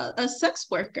not a sex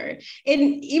worker.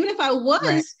 And even if I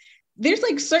was,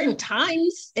 there's certain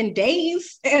times and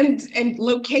days and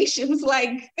locations,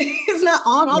 it's not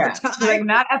on all the time.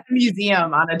 Not at the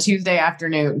museum on a Tuesday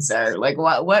afternoon. So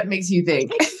what makes you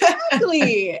think?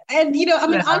 Exactly. And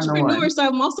I'm an entrepreneur, so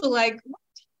I'm also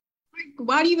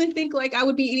why do you even think like I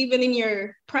would be even in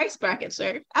your price bracket,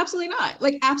 sir? Absolutely not.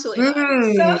 Like, absolutely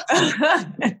not.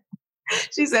 So,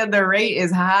 she said the rate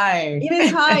is high. It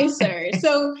is high, sir.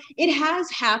 So it has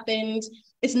happened.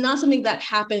 It's not something that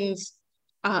happens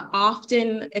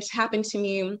often. It's happened to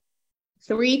me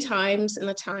 3 times in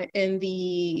the time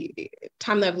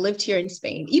that I've lived here in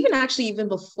Spain. Even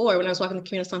before, when I was walking the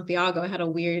Camino de Santiago, I had a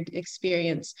weird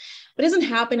experience. But it doesn't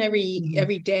happen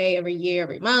every day, every year,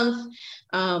 every month.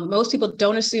 Most people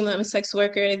don't assume that I'm a sex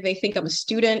worker. They think I'm a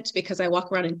student because I walk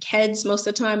around in Keds most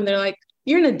of the time. And they're like,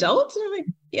 "You're an adult?" And I'm like,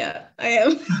 "Yeah, I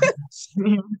am."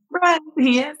 Right.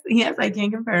 Yes, I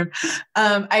can confirm.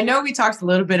 I know we talked a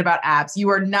little bit about apps. You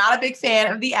are not a big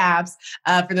fan of the apps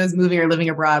for those moving or living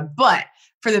abroad, but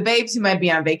for the babes who might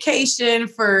be on vacation,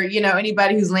 for,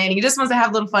 anybody who's landing, just wants to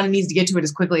have a little fun and needs to get to it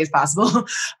as quickly as possible.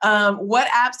 What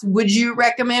apps would you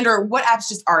recommend, or what apps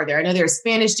just are there? I know there are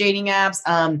Spanish dating apps,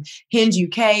 Hinge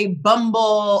UK,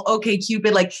 Bumble,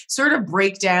 OkCupid, like sort of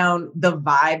break down the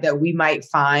vibe that we might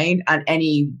find on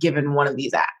any given one of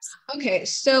these apps. Okay,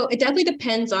 so it definitely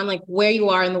depends on like where you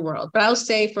are in the world. But I'll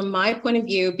say from my point of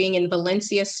view, being in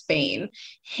Valencia, Spain,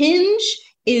 Hinge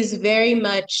is very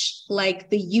much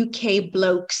like the UK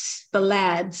blokes, the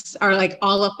lads are like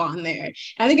all up on there.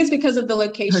 I think it's because of the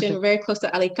location. We're very close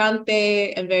to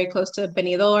Alicante and very close to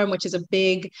Benidorm, which is a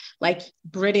big like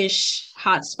British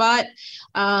hotspot.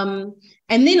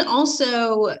 And then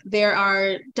also there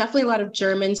are definitely a lot of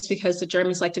Germans because the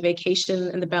Germans like to vacation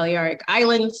in the Balearic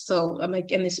Islands. So I'm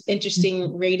like in this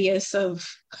interesting radius of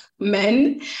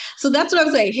men. So that's what I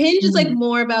would say. Hinge is like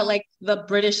more about like the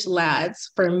British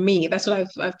lads for me. That's what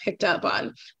I've picked up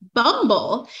on.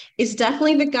 Bumble is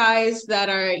definitely the guys that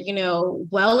are,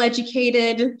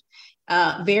 well-educated,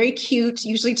 very cute,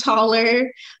 usually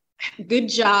taller, good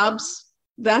jobs.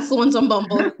 That's the ones on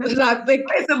Bumble. Wait, so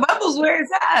Bumble's where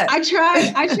it's at? I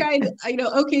tried,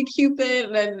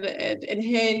 OkCupid and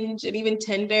Hinge and even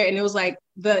Tinder, and it was like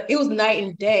it was night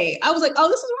and day. I was like, oh,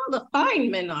 this is where all the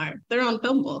fine men are. They're on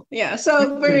Bumble. Yeah.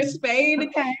 So for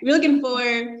Spain, you're looking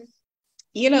for,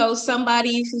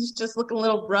 somebody who's just looking a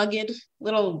little rugged,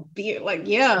 little beard. Like,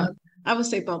 yeah, I would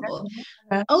say Bumble.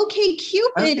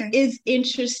 OkCupid is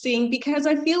interesting because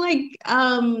I feel like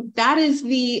that is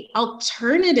the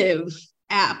alternative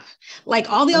app, like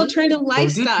all the alternative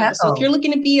lifestyles. So if you're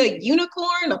looking to be a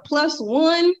unicorn, a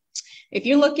 +1, if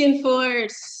you're looking for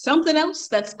something else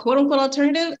that's quote unquote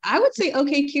alternative, I would say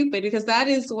OkCupid, because that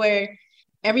is where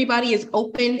everybody is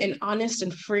open and honest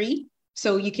and free.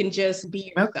 So you can just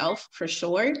be yourself for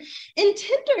sure. And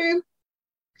Tinder,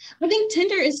 I think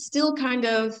Tinder is still kind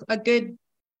of a good,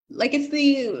 like it's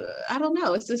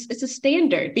a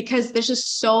standard because there's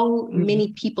just so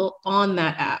many people on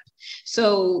that app.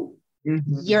 So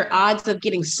your odds of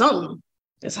getting some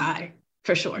is high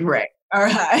for sure. Right. All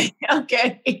right.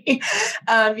 Okay.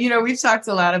 We've talked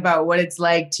a lot about what it's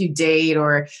like to date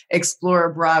or explore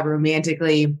abroad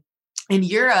romantically in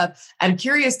Europe. I'm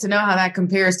curious to know how that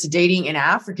compares to dating in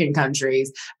African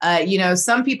countries.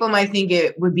 Some people might think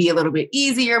it would be a little bit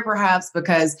easier, perhaps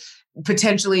because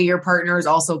potentially your partner is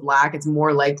also Black. It's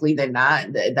more likely than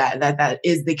not that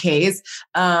is the case.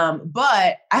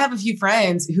 But I have a few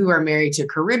friends who are married to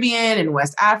Caribbean and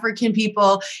West African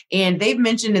people, and they've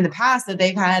mentioned in the past that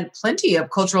they've had plenty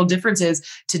of cultural differences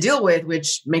to deal with,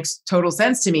 which makes total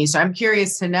sense to me. So I'm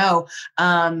curious to know,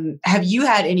 have you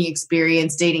had any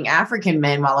experience dating African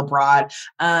men while abroad?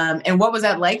 And what was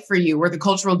that like for you? Were the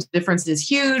cultural differences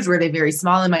huge? Were they very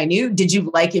small and minute? Did you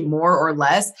like it more or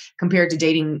less compared to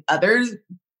dating other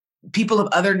people of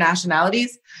other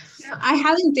nationalities? I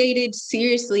haven't dated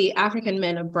seriously African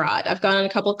men abroad. I've gone on a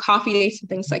couple of coffee dates and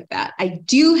things like that. I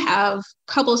do have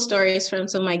a couple of stories from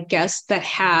some of my guests that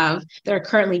are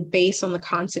currently based on the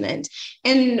continent.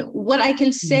 And what I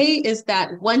can say is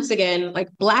that once again, like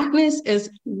Blackness is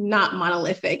not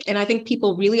monolithic. And I think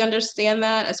people really understand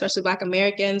that, especially Black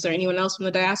Americans or anyone else from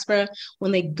the diaspora,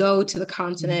 when they go to the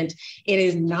continent. It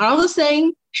is not all the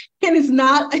same. And it's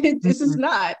not, this is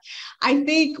not. I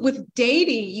think with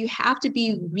dating, you have to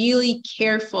be really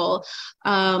careful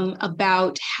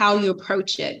about how you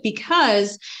approach it,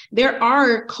 because there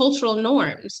are cultural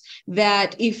norms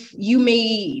that if you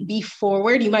may be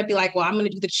forward, you might be like, well, I'm going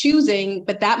to do the choosing,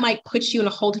 but that might put you in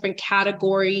a whole different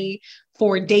category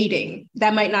for dating.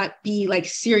 That might not be like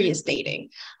serious dating.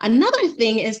 Another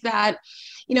thing is that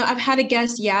I've had a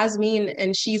guest, Yasmin,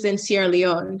 and she's in Sierra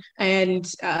Leone. And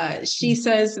she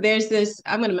says there's this,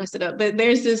 I'm going to mess it up, but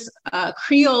there's this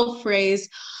Creole phrase,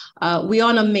 we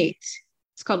on a mate.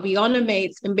 It's called we on a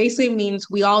mate, and basically means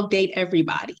we all date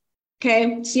everybody.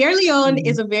 Okay. Sierra Leone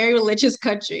is a very religious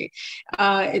country.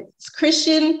 It's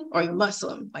Christian or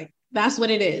Muslim, like That's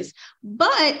what it is.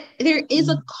 But there is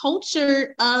a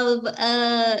culture of,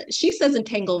 she says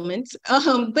entanglement,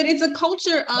 but it's a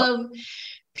culture of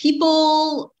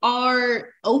people are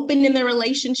open in their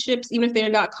relationships, even if they're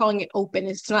not calling it open.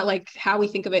 It's not like how we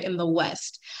think of it in the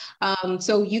West.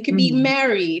 So you can be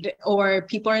married, or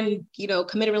people are in,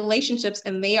 committed relationships,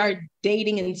 and they are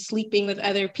dating and sleeping with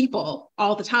other people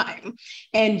all the time.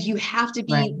 And you have to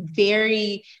be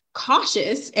very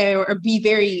cautious, or be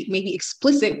very maybe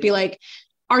explicit, be like,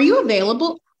 are you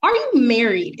available? Are you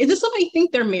married? Is this somebody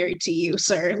think they're married to you,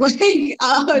 sir? Like, did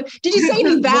you say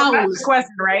any vows? Well, that's the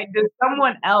question, right? Does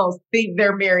someone else think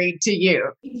they're married to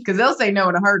you? Because they'll say no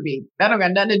in a heartbeat. That don't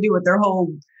got nothing to do with their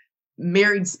whole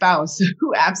married spouse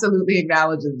who absolutely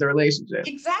acknowledges the relationship.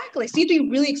 Exactly. So you have to be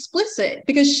really explicit,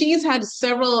 because she's had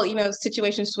several,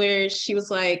 situations where she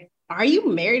was like, are you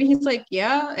married? And he's like,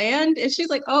 yeah. And she's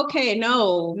like, okay,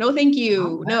 no, thank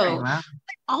you. No. Wow.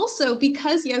 Also,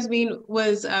 because Yasmin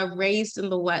was raised in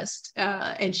the West,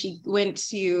 and she went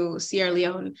to Sierra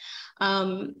Leone,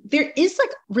 there is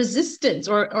like resistance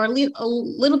or a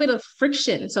little bit of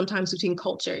friction sometimes between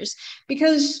cultures,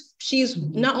 because she's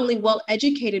not only well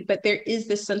educated, but there is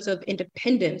this sense of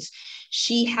independence.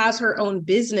 She has her own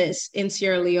business in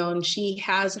Sierra Leone. She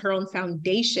has her own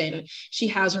foundation. She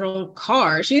has her own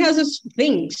car. She has this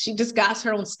thing. She just got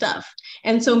her own stuff.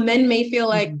 And so men may feel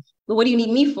like, well, what do you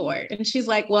need me for? And she's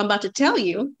like, well, I'm about to tell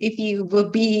you. If you will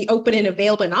be open and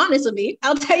available and honest with me,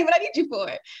 I'll tell you what I need you for,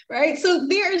 right? So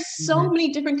there are so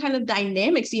many different kind of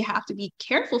dynamics you have to be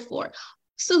careful for.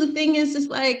 So the thing is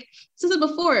like, as I said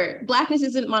before, Blackness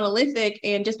isn't monolithic.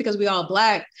 And just because we all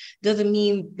Black doesn't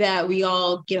mean that we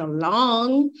all get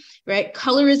along, right?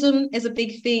 Colorism is a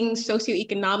big thing.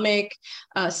 Socioeconomic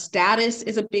status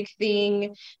is a big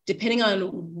thing. Depending on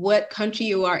what country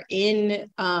you are in,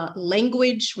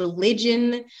 language,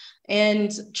 religion,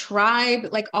 and tribe,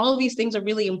 like all of these things are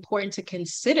really important to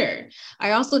consider.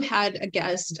 I also had a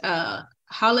guest,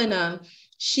 Helena.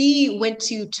 She went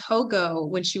to Togo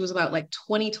when she was about like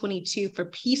 2022 for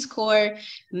Peace Corps,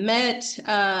 met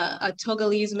a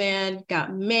Togolese man,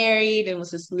 got married, and was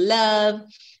this love.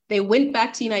 They went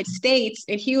back to the United States,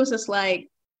 and he was just like,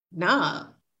 nah,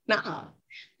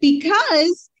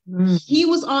 because he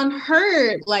was on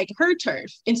her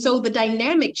turf. And so the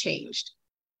dynamic changed.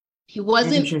 He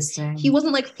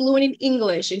wasn't like fluent in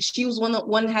English, and she was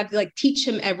one had to like teach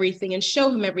him everything and show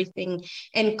him everything.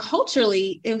 And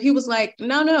culturally, he was like,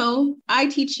 no, I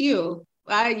teach you.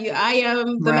 I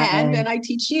am the man, and I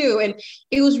teach you. And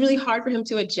it was really hard for him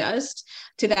to adjust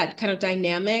to that kind of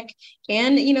dynamic.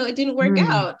 And, it didn't work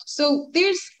out. So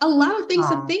there's a lot of things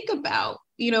to think about.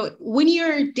 When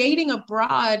you're dating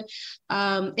abroad,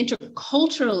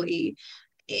 interculturally,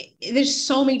 there's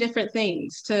so many different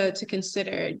things to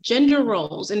consider. Gender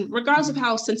roles, and regardless of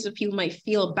how sensitive people might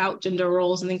feel about gender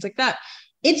roles and things like that,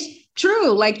 it's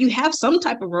true. Like, you have some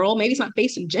type of role, maybe it's not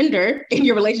based in gender in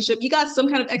your relationship. You got some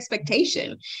kind of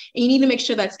expectation, and you need to make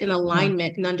sure that's in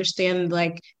alignment and understand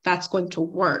like that's going to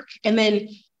work. And then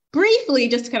briefly,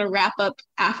 just to kind of wrap up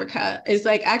Africa, is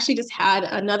like, I actually just had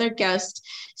another guest,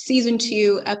 season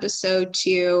 2, episode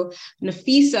 2,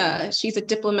 Nafisa. She's a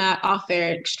diplomat, author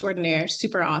extraordinaire,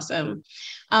 super awesome.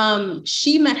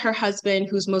 She met her husband,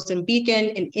 who's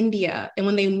Mozambican, in India. And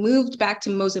when they moved back to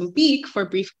Mozambique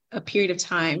for a period of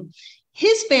time,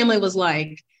 his family was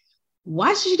like,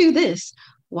 why should you do this?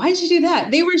 Why did you do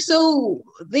that?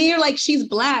 They're like, she's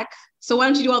Black, so why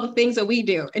don't you do all the things that we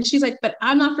do? And she's like, but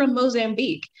I'm not from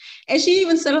Mozambique. And she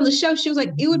even said on the show, she was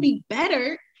like, it would be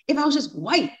better if I was just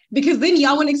white, because then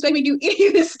y'all wouldn't expect me to do any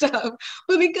of this stuff.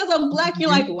 But because I'm Black, you're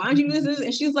like, why don't you do this?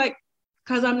 And she's like,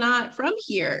 because I'm not from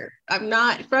here. I'm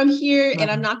not from here,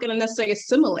 and I'm not going to necessarily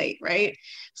assimilate, right?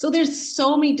 So there's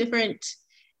so many different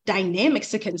dynamics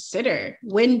to consider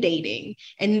when dating,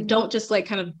 and don't just like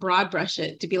kind of broad brush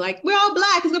it to be like, we're all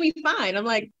Black, it's going to be fine. I'm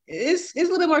like, it's a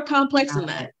little bit more complex than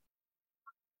that.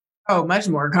 Oh, much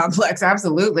more complex.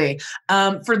 Absolutely.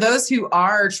 For those who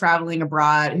are traveling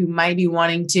abroad, who might be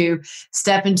wanting to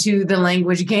step into the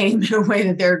language game in a way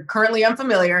that they're currently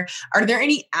unfamiliar, are there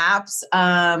any apps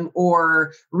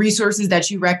or resources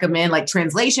that you recommend, like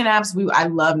translation apps? I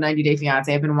love 90 Day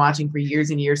Fiancé. I've been watching for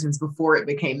years and years, since before it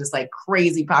became this like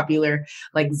crazy popular,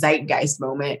 like zeitgeist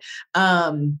moment.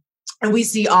 And we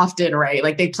see often, right?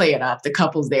 Like they play it up. The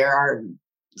couples there are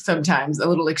sometimes a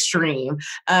little extreme,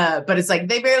 but it's like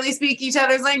they barely speak each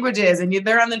other's languages, and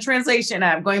they're on the translation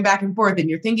app going back and forth, and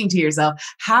you're thinking to yourself,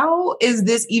 how is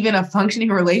this even a functioning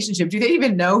relationship? Do they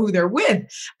even know who they're with?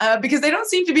 Because they don't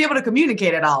seem to be able to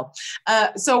communicate at all.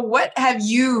 So what have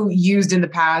you used in the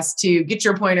past to get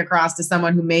your point across to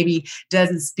someone who maybe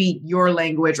doesn't speak your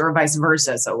language, or vice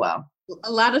versa so well?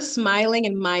 A lot of smiling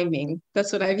and miming.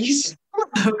 That's what I've used.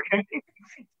 Okay.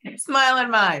 Smile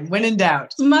and mime when in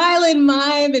doubt. Smile and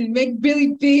mime and make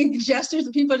really big gestures,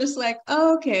 and people are just like,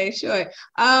 oh, okay, sure.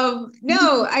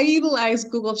 No, I utilize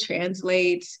Google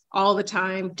Translate all the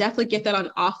time. Definitely get that on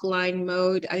offline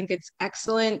mode. I think it's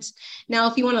excellent. Now,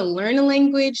 if you want to learn a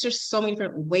language, there's so many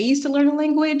different ways to learn a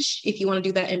language. If you want to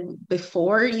do that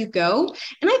before you go.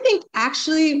 And I think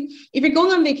actually, if you're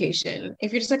going on vacation,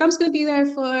 if you're just like, I'm just going to be there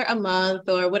for a month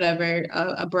or whatever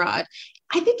abroad,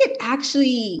 I think it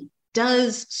actually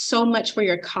does so much for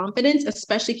your confidence,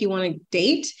 especially if you want to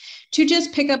date, to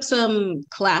just pick up some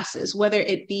classes, whether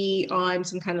it be on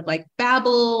some kind of like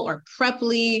Babbel or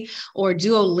Preply or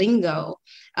Duolingo.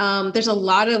 There's a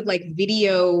lot of like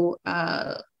video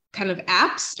kind of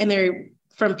apps, and they're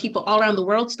from people all around the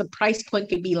world. So the price point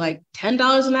could be like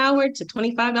 $10 an hour to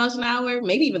 $25 an hour,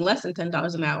 maybe even less than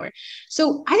 $10 an hour.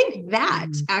 So I think that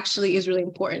actually is really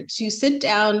important, to sit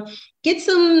down, get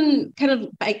some kind of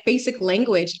like basic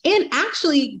language, and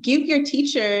actually give your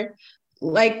teacher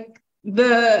like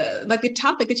the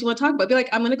topic that you want to talk about. Be like,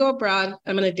 I'm going to go abroad.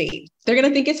 I'm going to date. They're going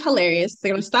to think it's hilarious.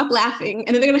 They're going to stop laughing,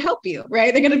 and then they're going to help you,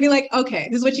 right? They're going to be like, okay,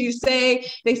 this is what you say.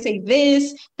 They say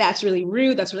this, that's really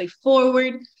rude. That's really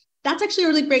forward. That's actually a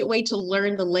really great way to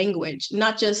learn the language,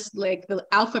 not just like the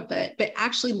alphabet, but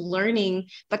actually learning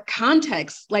the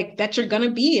context like that you're going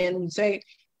to be in. And say,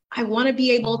 I want to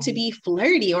be able to be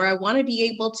flirty, or I want to be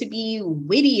able to be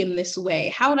witty in this way.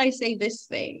 How would I say this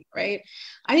thing, right?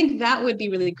 I think that would be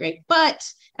really great. But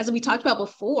as we talked about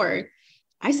before,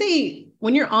 I say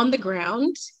when you're on the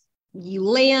ground, you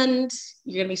land,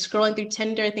 you're going to be scrolling through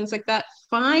Tinder, things like that.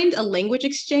 Find a language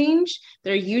exchange.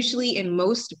 They're usually in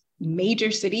most major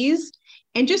cities,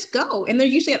 and just go. And they're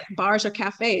usually at bars or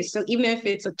cafes. So even if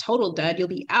it's a total dud, you'll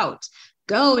be out.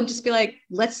 Go and just be like,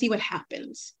 let's see what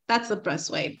happens. That's the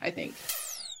best way, I think.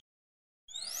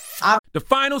 The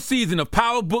final season of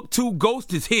Power Book 2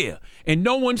 Ghost is here, and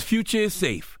no one's future is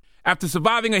safe. After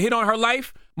surviving a hit on her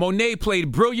life, Monet,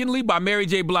 played brilliantly by Mary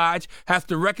J. Blige, has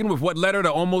to reckon with what led her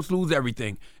to almost lose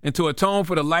everything and to atone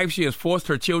for the life she has forced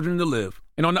her children to live.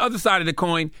 And on the other side of the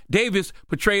coin, Davis,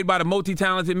 portrayed by the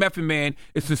multi-talented Method Man,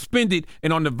 is suspended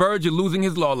and on the verge of losing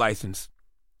his law license.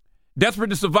 Desperate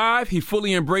to survive, he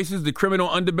fully embraces the criminal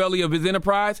underbelly of his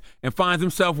enterprise and finds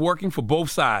himself working for both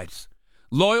sides,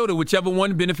 loyal to whichever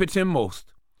one benefits him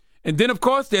most. And then, of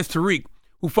course, there's Tariq,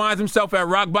 who finds himself at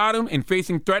rock bottom and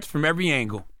facing threats from every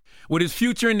angle. With his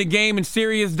future in the game in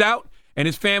serious doubt and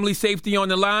his family's safety on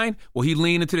the line, will he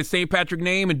lean into the St. Patrick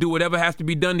name and do whatever has to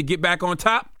be done to get back on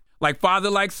top? Like father,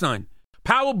 like son.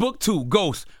 Power Book 2,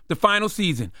 Ghost, the final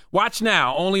season. Watch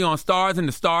now, only on Stars and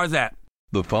the Stars app.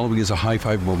 The following is a high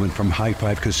five moment from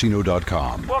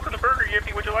highfivecasino.com. Welcome to Burger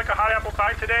Yippee. Would you like a hot apple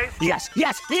pie today? Yes,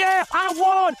 yeah, I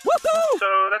won! Woohoo!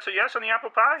 So that's a yes on the apple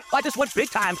pie? I just went big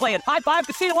time playing High Five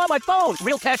Casino on my phone.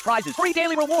 Real cash prizes, free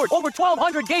daily rewards, over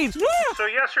 1,200 games. Yeah! So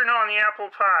yes or no on the apple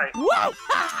pie? Whoa!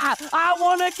 I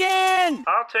won again!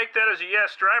 I'll take that as a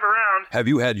yes. Drive around. Have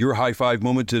you had your high five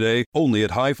moment today? Only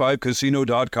at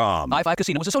highfivecasino.com. High Five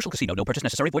Casino is a social casino. No purchase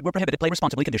necessary. Void where prohibited. Play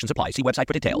responsibly. Conditions apply. See website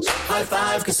for details. High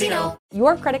Five Casino.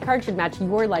 Your credit card should match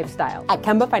your lifestyle. At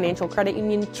Kemba Financial Credit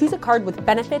Union, choose a card with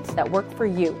benefits that work for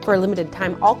you. For a limited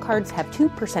time, all cards have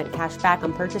 2% cash back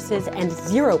on purchases and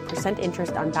 0%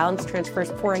 interest on balance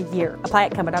transfers for a year. Apply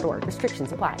at Kemba.org.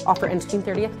 Restrictions apply. Offer ends June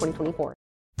 30th, 2024.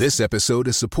 This episode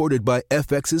is supported by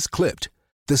FX's Clipped,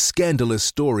 the scandalous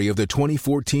story of the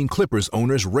 2014 Clippers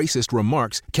owner's racist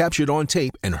remarks captured on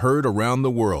tape and heard around the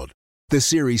world. The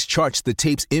series charts the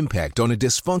tape's impact on a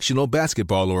dysfunctional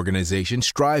basketball organization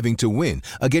striving to win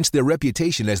against their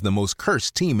reputation as the most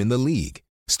cursed team in the league.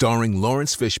 Starring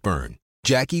Lawrence Fishburne,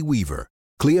 Jackie Weaver,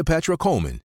 Cleopatra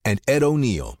Coleman, and Ed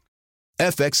O'Neill.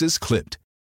 FX's Clipped.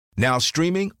 Now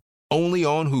streaming only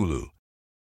on Hulu.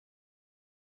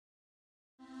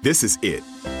 This is it.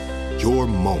 Your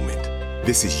moment.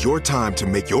 This is your time to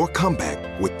make your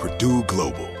comeback with Purdue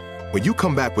Global. When you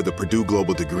come back with a Purdue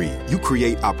Global degree, you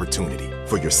create opportunity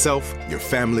for yourself, your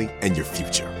family, and your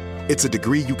future. It's a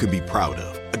degree you can be proud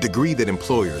of, a degree that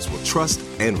employers will trust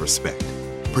and respect.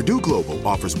 Purdue Global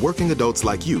offers working adults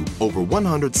like you over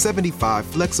 175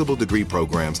 flexible degree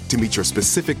programs to meet your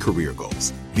specific career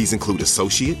goals. These include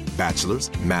associate, bachelor's,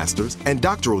 master's, and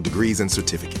doctoral degrees and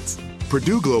certificates.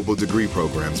 Purdue Global degree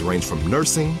programs range from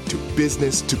nursing to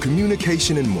business to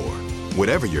communication and more.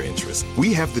 Whatever your interest,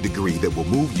 we have the degree that will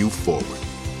move you forward.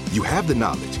 You have the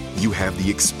knowledge, you have the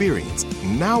experience.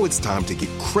 Now it's time to get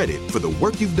credit for the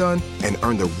work you've done and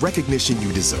earn the recognition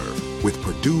you deserve with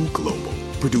Purdue Global,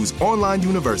 Purdue's online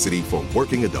university for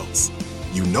working adults.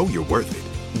 You know you're worth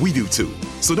it. We do too.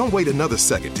 So don't wait another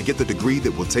second to get the degree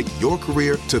that will take your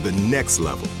career to the next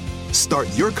level. Start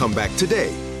your comeback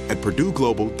today at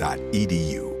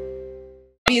purdueglobal.edu.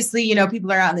 Obviously,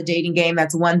 people are out in the dating game.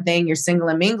 That's one thing. You're single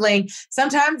and mingling.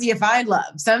 Sometimes you find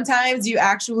love. Sometimes you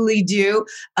actually do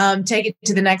take it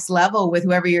to the next level with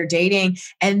whoever you're dating.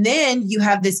 And then you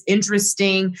have this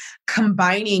interesting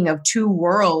combining of two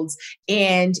worlds,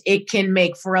 and it can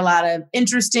make for a lot of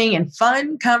interesting and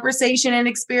fun conversation and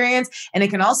experience. And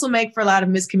it can also make for a lot of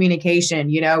miscommunication.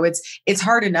 It's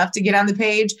hard enough to get on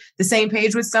the same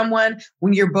page with someone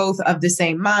when you're both of the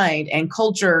same mind and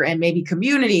culture and maybe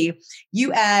community.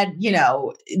 You add,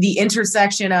 the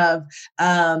intersection of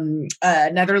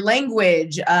another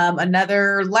language,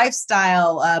 another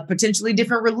lifestyle, potentially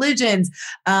different religions,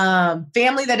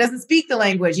 family that doesn't speak the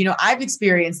language. I've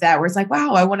experienced that where it's like,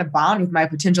 wow, I want to bond with my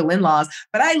potential in-laws,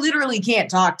 but I literally can't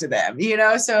talk to them,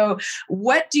 So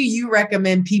what do you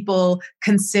recommend people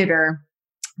consider,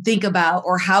 think about,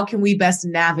 or how can we best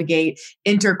navigate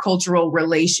intercultural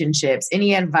relationships?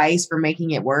 Any advice for making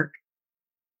it work?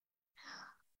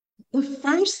 The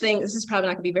first thing, this is probably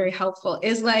not going to be very helpful,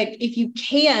 is like, if you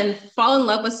can fall in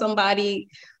love with somebody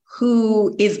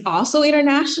who is also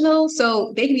international.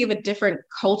 So they can be of a different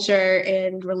culture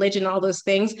and religion, all those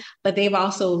things, but they've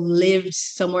also lived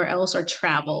somewhere else or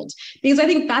traveled, because I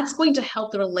think that's going to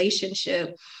help the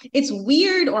relationship. It's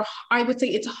weird, or I would say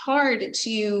it's hard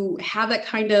to have that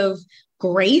kind of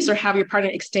grace or have your partner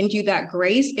extend you that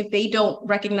grace if they don't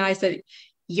recognize that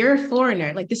you're a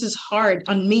foreigner. Like, this is hard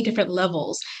on many different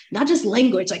levels, not just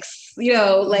language, like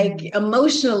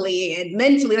emotionally and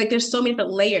mentally, like there's so many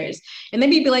different layers. And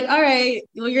then you'd be like, all right,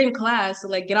 well, you're in class, so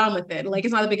like get on with it. Like,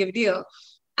 it's not a big of a deal.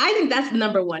 I think that's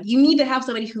number one. You need to have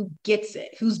somebody who gets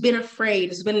it, who's been afraid,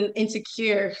 who's been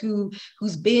insecure,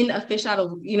 who's been a fish out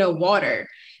of, water.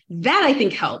 That I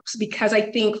think helps, because I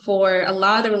think for a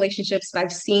lot of the relationships that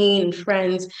I've seen and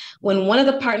friends, when one of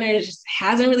the partners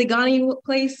hasn't really gone any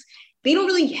place, they don't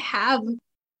really have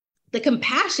the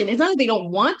compassion. It's not that they don't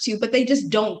want to, but they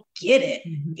just don't get it.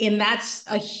 Mm-hmm. And that's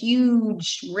a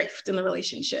huge rift in the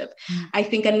relationship. Mm-hmm. I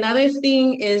think another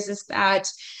thing is that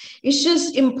it's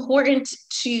just important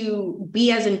to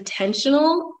be as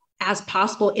intentional as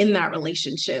possible in that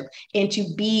relationship, and to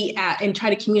and try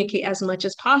to communicate as much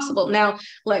as possible. Now,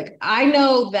 like, I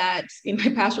know that in my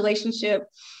past relationship,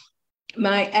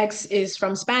 my ex is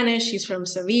from Spanish, she's from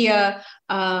Sevilla.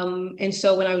 And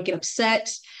so when I would get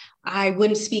upset, I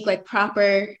wouldn't speak like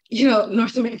proper,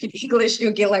 North American English. It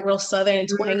would get like real Southern and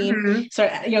twangy,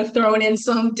 start, throwing in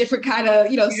some different kind of,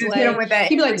 slang. With that,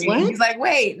 he'd be like, what? He's like,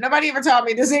 wait, nobody ever taught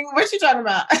me this English. What you talking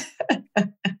about?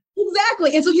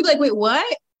 Exactly. And so he'd be like, wait,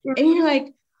 what? And you're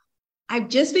like, I've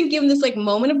just been given this like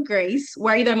moment of grace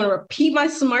where either I'm going to repeat my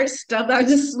smart stuff that I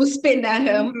just was spitting at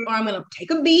him, or I'm going to take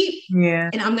a beat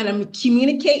and I'm going to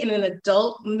communicate in an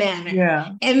adult manner.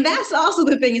 Yeah. And that's also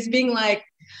the thing, is being like,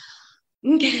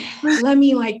 okay, let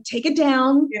me like take it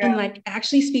down and like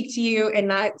actually speak to you and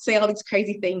not say all these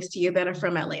crazy things to you that are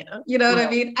from Atlanta. You know what I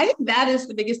mean? I think that is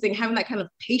the biggest thing, having that kind of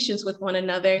patience with one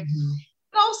another. Mm-hmm.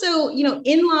 But also,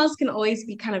 in-laws can always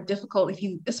be kind of difficult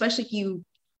especially if you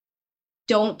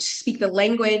don't speak the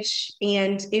language,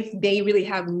 and if they really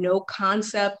have no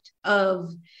concept of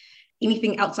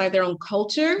anything outside their own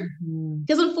culture.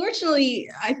 Because unfortunately,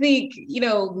 I think,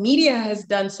 media has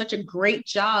done such a great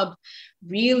job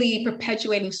really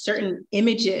perpetuating certain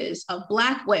images of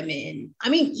Black women. I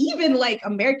mean, even like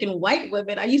American white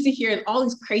women. I used to hear all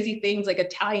these crazy things like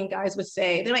Italian guys would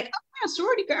say. They're like, oh yeah,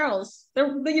 sorority girls.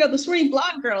 They're, the sorority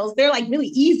blonde girls. They're like really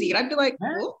easy. And I'd be like,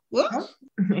 what?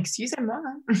 Excuse me,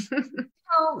 mom.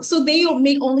 So they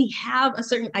may only have a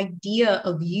certain idea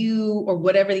of you or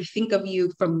whatever they think of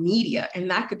you from media.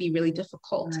 And that could be really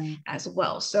difficult as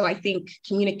well. So I think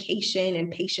communication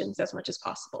and patience as much as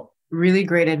possible. Really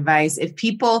great advice. If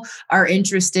people are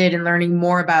interested in learning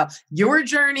more about your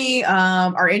journey,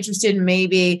 are interested in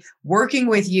maybe working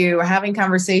with you or having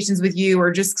conversations with you,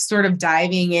 or just sort of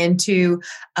diving into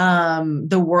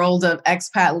the world of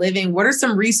expat living, what are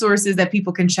some resources that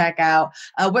people can check out?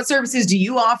 What services do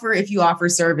you offer, if you offer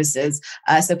services,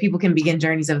 so people can begin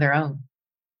journeys of their own?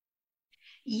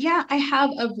 Yeah, I have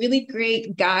a really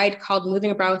great guide called Moving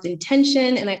Abroad with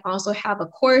Intention. And I also have a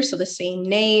course of the same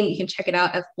name. You can check it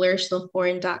out at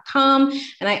flourishtheforeign.com.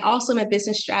 And I also am a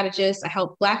business strategist. I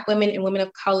help Black women and women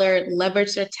of color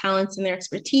leverage their talents and their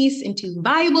expertise into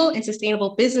viable and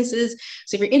sustainable businesses.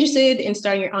 So if you're interested in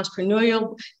starting your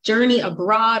entrepreneurial journey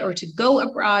abroad or to go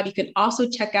abroad, you can also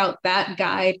check out that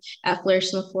guide at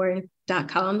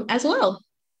flourishtheforeign.com as well.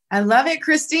 I love it,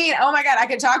 Christine. Oh my God, I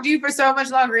could talk to you for so much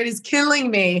longer. It is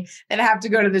killing me that I have to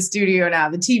go to the studio now,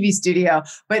 the TV studio.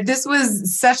 But this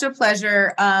was such a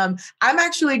pleasure. I'm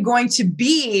actually going to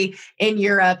be in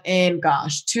Europe in,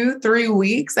 2-3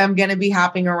 weeks. I'm going to be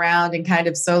hopping around and kind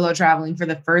of solo traveling for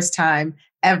the first time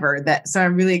ever. So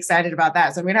I'm really excited about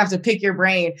that. So I'm going to have to pick your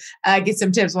brain, get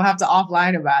some tips. We'll have to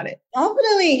offline about it.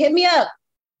 Definitely. Hit me up.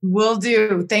 Will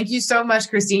do. Thank you so much,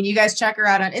 Christine. You guys check her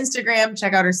out on Instagram,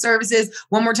 check out her services.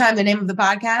 One more time, the name of the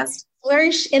podcast?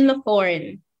 Flourish in the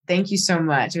Foreign. Thank you so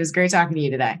much. It was great talking to you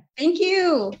today. Thank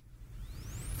you.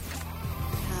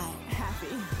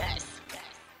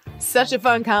 Such a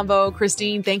fun combo.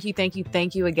 Christine, thank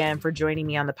you again for joining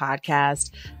me on the podcast.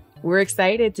 We're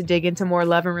excited to dig into more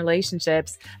love and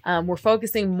relationships. We're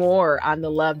focusing more on the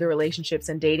love, the relationships,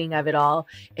 and dating of it all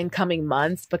in coming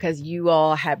months because you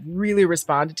all have really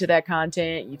responded to that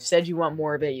content. You've said you want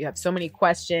more of it. You have so many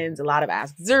questions, a lot of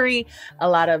Ask Zuri, a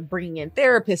lot of bringing in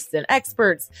therapists and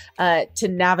experts to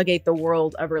navigate the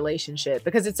world of relationship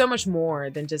because it's so much more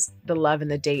than just the love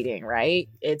and the dating, right?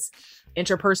 It's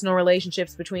interpersonal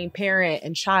relationships between parent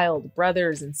and child,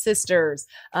 brothers and sisters,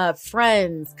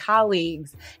 friends,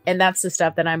 colleagues. And that's the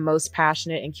stuff that I'm most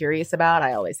passionate and curious about.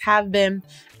 I always have been.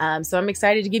 So I'm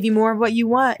excited to give you more of what you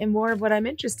want and more of what I'm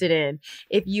interested in.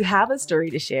 If you have a story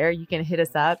to share, you can hit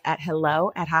us up at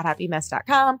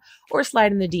hello@hothappymess.com or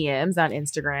slide in the DMs on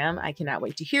Instagram. I cannot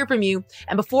wait to hear from you.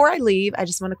 And before I leave, I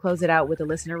just want to close it out with a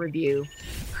listener review.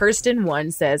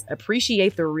 Kirsten1 says,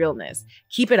 appreciate the realness.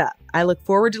 Keep it up. I look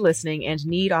forward to listening and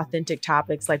need authentic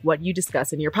topics like what you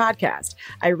discuss in your podcast.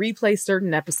 I replay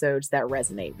certain episodes that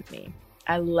resonate with me.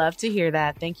 I love to hear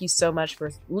that. Thank you so much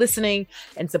for listening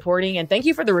and supporting. And thank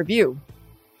you for the review.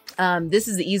 This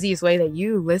is the easiest way that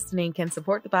you listening can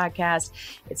support the podcast.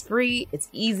 It's free. It's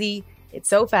easy. It's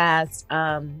so fast.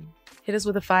 Hit us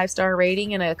with a 5-star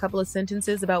rating and a couple of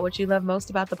sentences about what you love most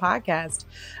about the podcast.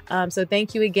 So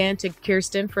thank you again to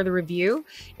Kirsten for the review.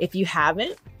 If you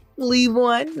haven't, leave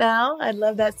one now. I'd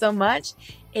love that so much.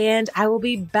 And I will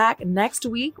be back next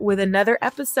week with another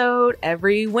episode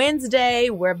every Wednesday.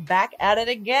 We're back at it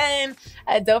again.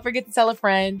 Don't forget to tell a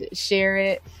friend, share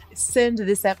it, send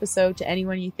this episode to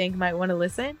anyone you think might want to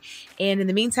listen. And in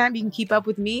the meantime, you can keep up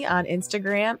with me on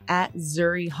Instagram at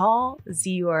Zuri Hall,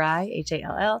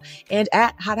 ZURIHALL, and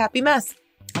at Hot Happy Mess.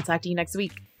 I'll talk to you next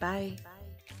week. Bye.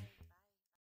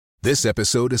 This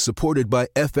episode is supported by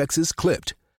FX's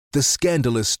Clipped, the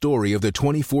scandalous story of the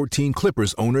 2014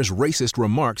 Clippers owner's racist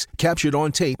remarks captured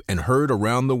on tape and heard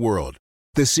around the world.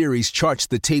 The series charts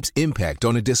the tape's impact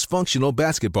on a dysfunctional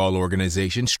basketball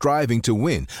organization striving to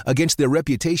win against their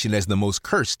reputation as the most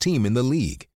cursed team in the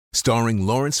league. Starring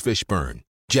Lawrence Fishburne,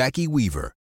 Jackie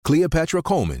Weaver, Cleopatra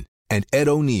Coleman, and Ed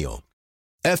O'Neill.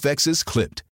 FX's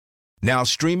Clipped. Now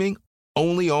streaming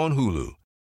only on Hulu.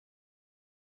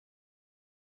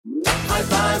 High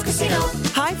Five Casino.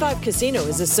 High Five Casino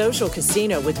is a social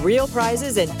casino with real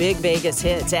prizes and big Vegas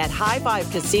hits at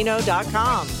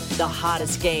highfivecasino.com. The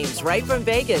hottest games right from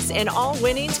Vegas, and all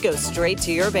winnings go straight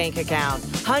to your bank account.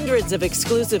 Hundreds of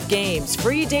exclusive games,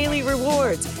 free daily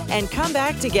rewards, and come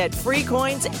back to get free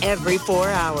coins every 4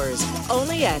 hours.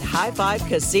 Only at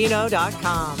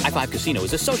highfivecasino.com. High Five Casino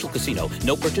is a social casino.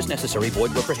 No purchase necessary.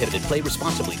 Void where prohibited. Play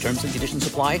responsibly. Terms and conditions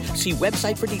apply. See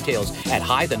website for details at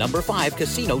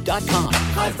high5casino.com.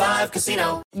 High Five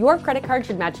Casino. Your credit card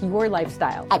should match your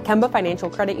lifestyle. At Kemba Financial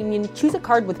Credit Union, choose a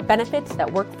card with benefits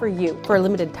that work for you. For a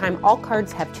limited time, all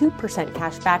cards have 2%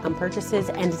 cash back on purchases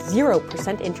and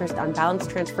 0% interest on balance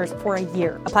transfers for a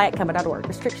year. Apply at Kemba.org.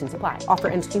 Restrictions apply. Offer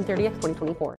ends June 30th,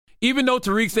 2024. Even though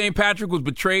Tariq St. Patrick was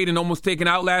betrayed and almost taken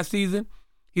out last season,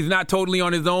 he's not totally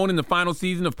on his own in the final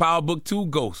season of Power Book 2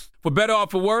 Ghost. For better or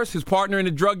for worse, his partner in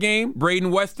the drug game,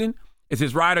 Braden Weston, is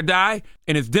his ride or die,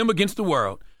 and it's them against the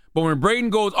world. But when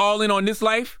Braden goes all in on this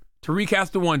life, Tariq has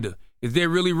to wonder, is there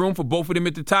really room for both of them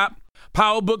at the top?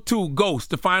 Power Book 2 Ghost,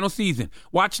 the final season.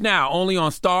 Watch now only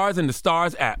on Starz and the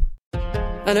Starz app.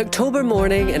 An October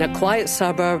morning in a quiet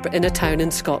suburb in a town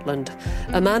in Scotland.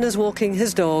 A man is walking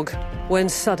his dog when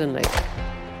suddenly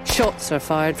shots are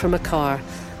fired from a car.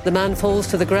 The man falls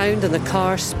to the ground and the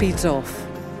car speeds off.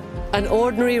 An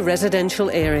ordinary residential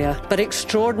area, but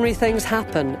extraordinary things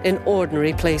happen in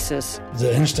ordinary places.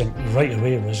 The instinct right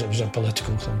away was it was a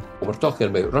political thing. We're talking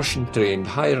about Russian-trained,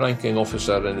 high-ranking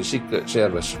officer in the Secret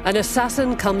Service. An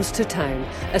Assassin Comes to Town,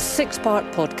 a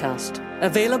 6-part podcast.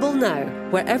 Available now,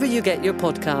 wherever you get your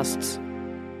podcasts.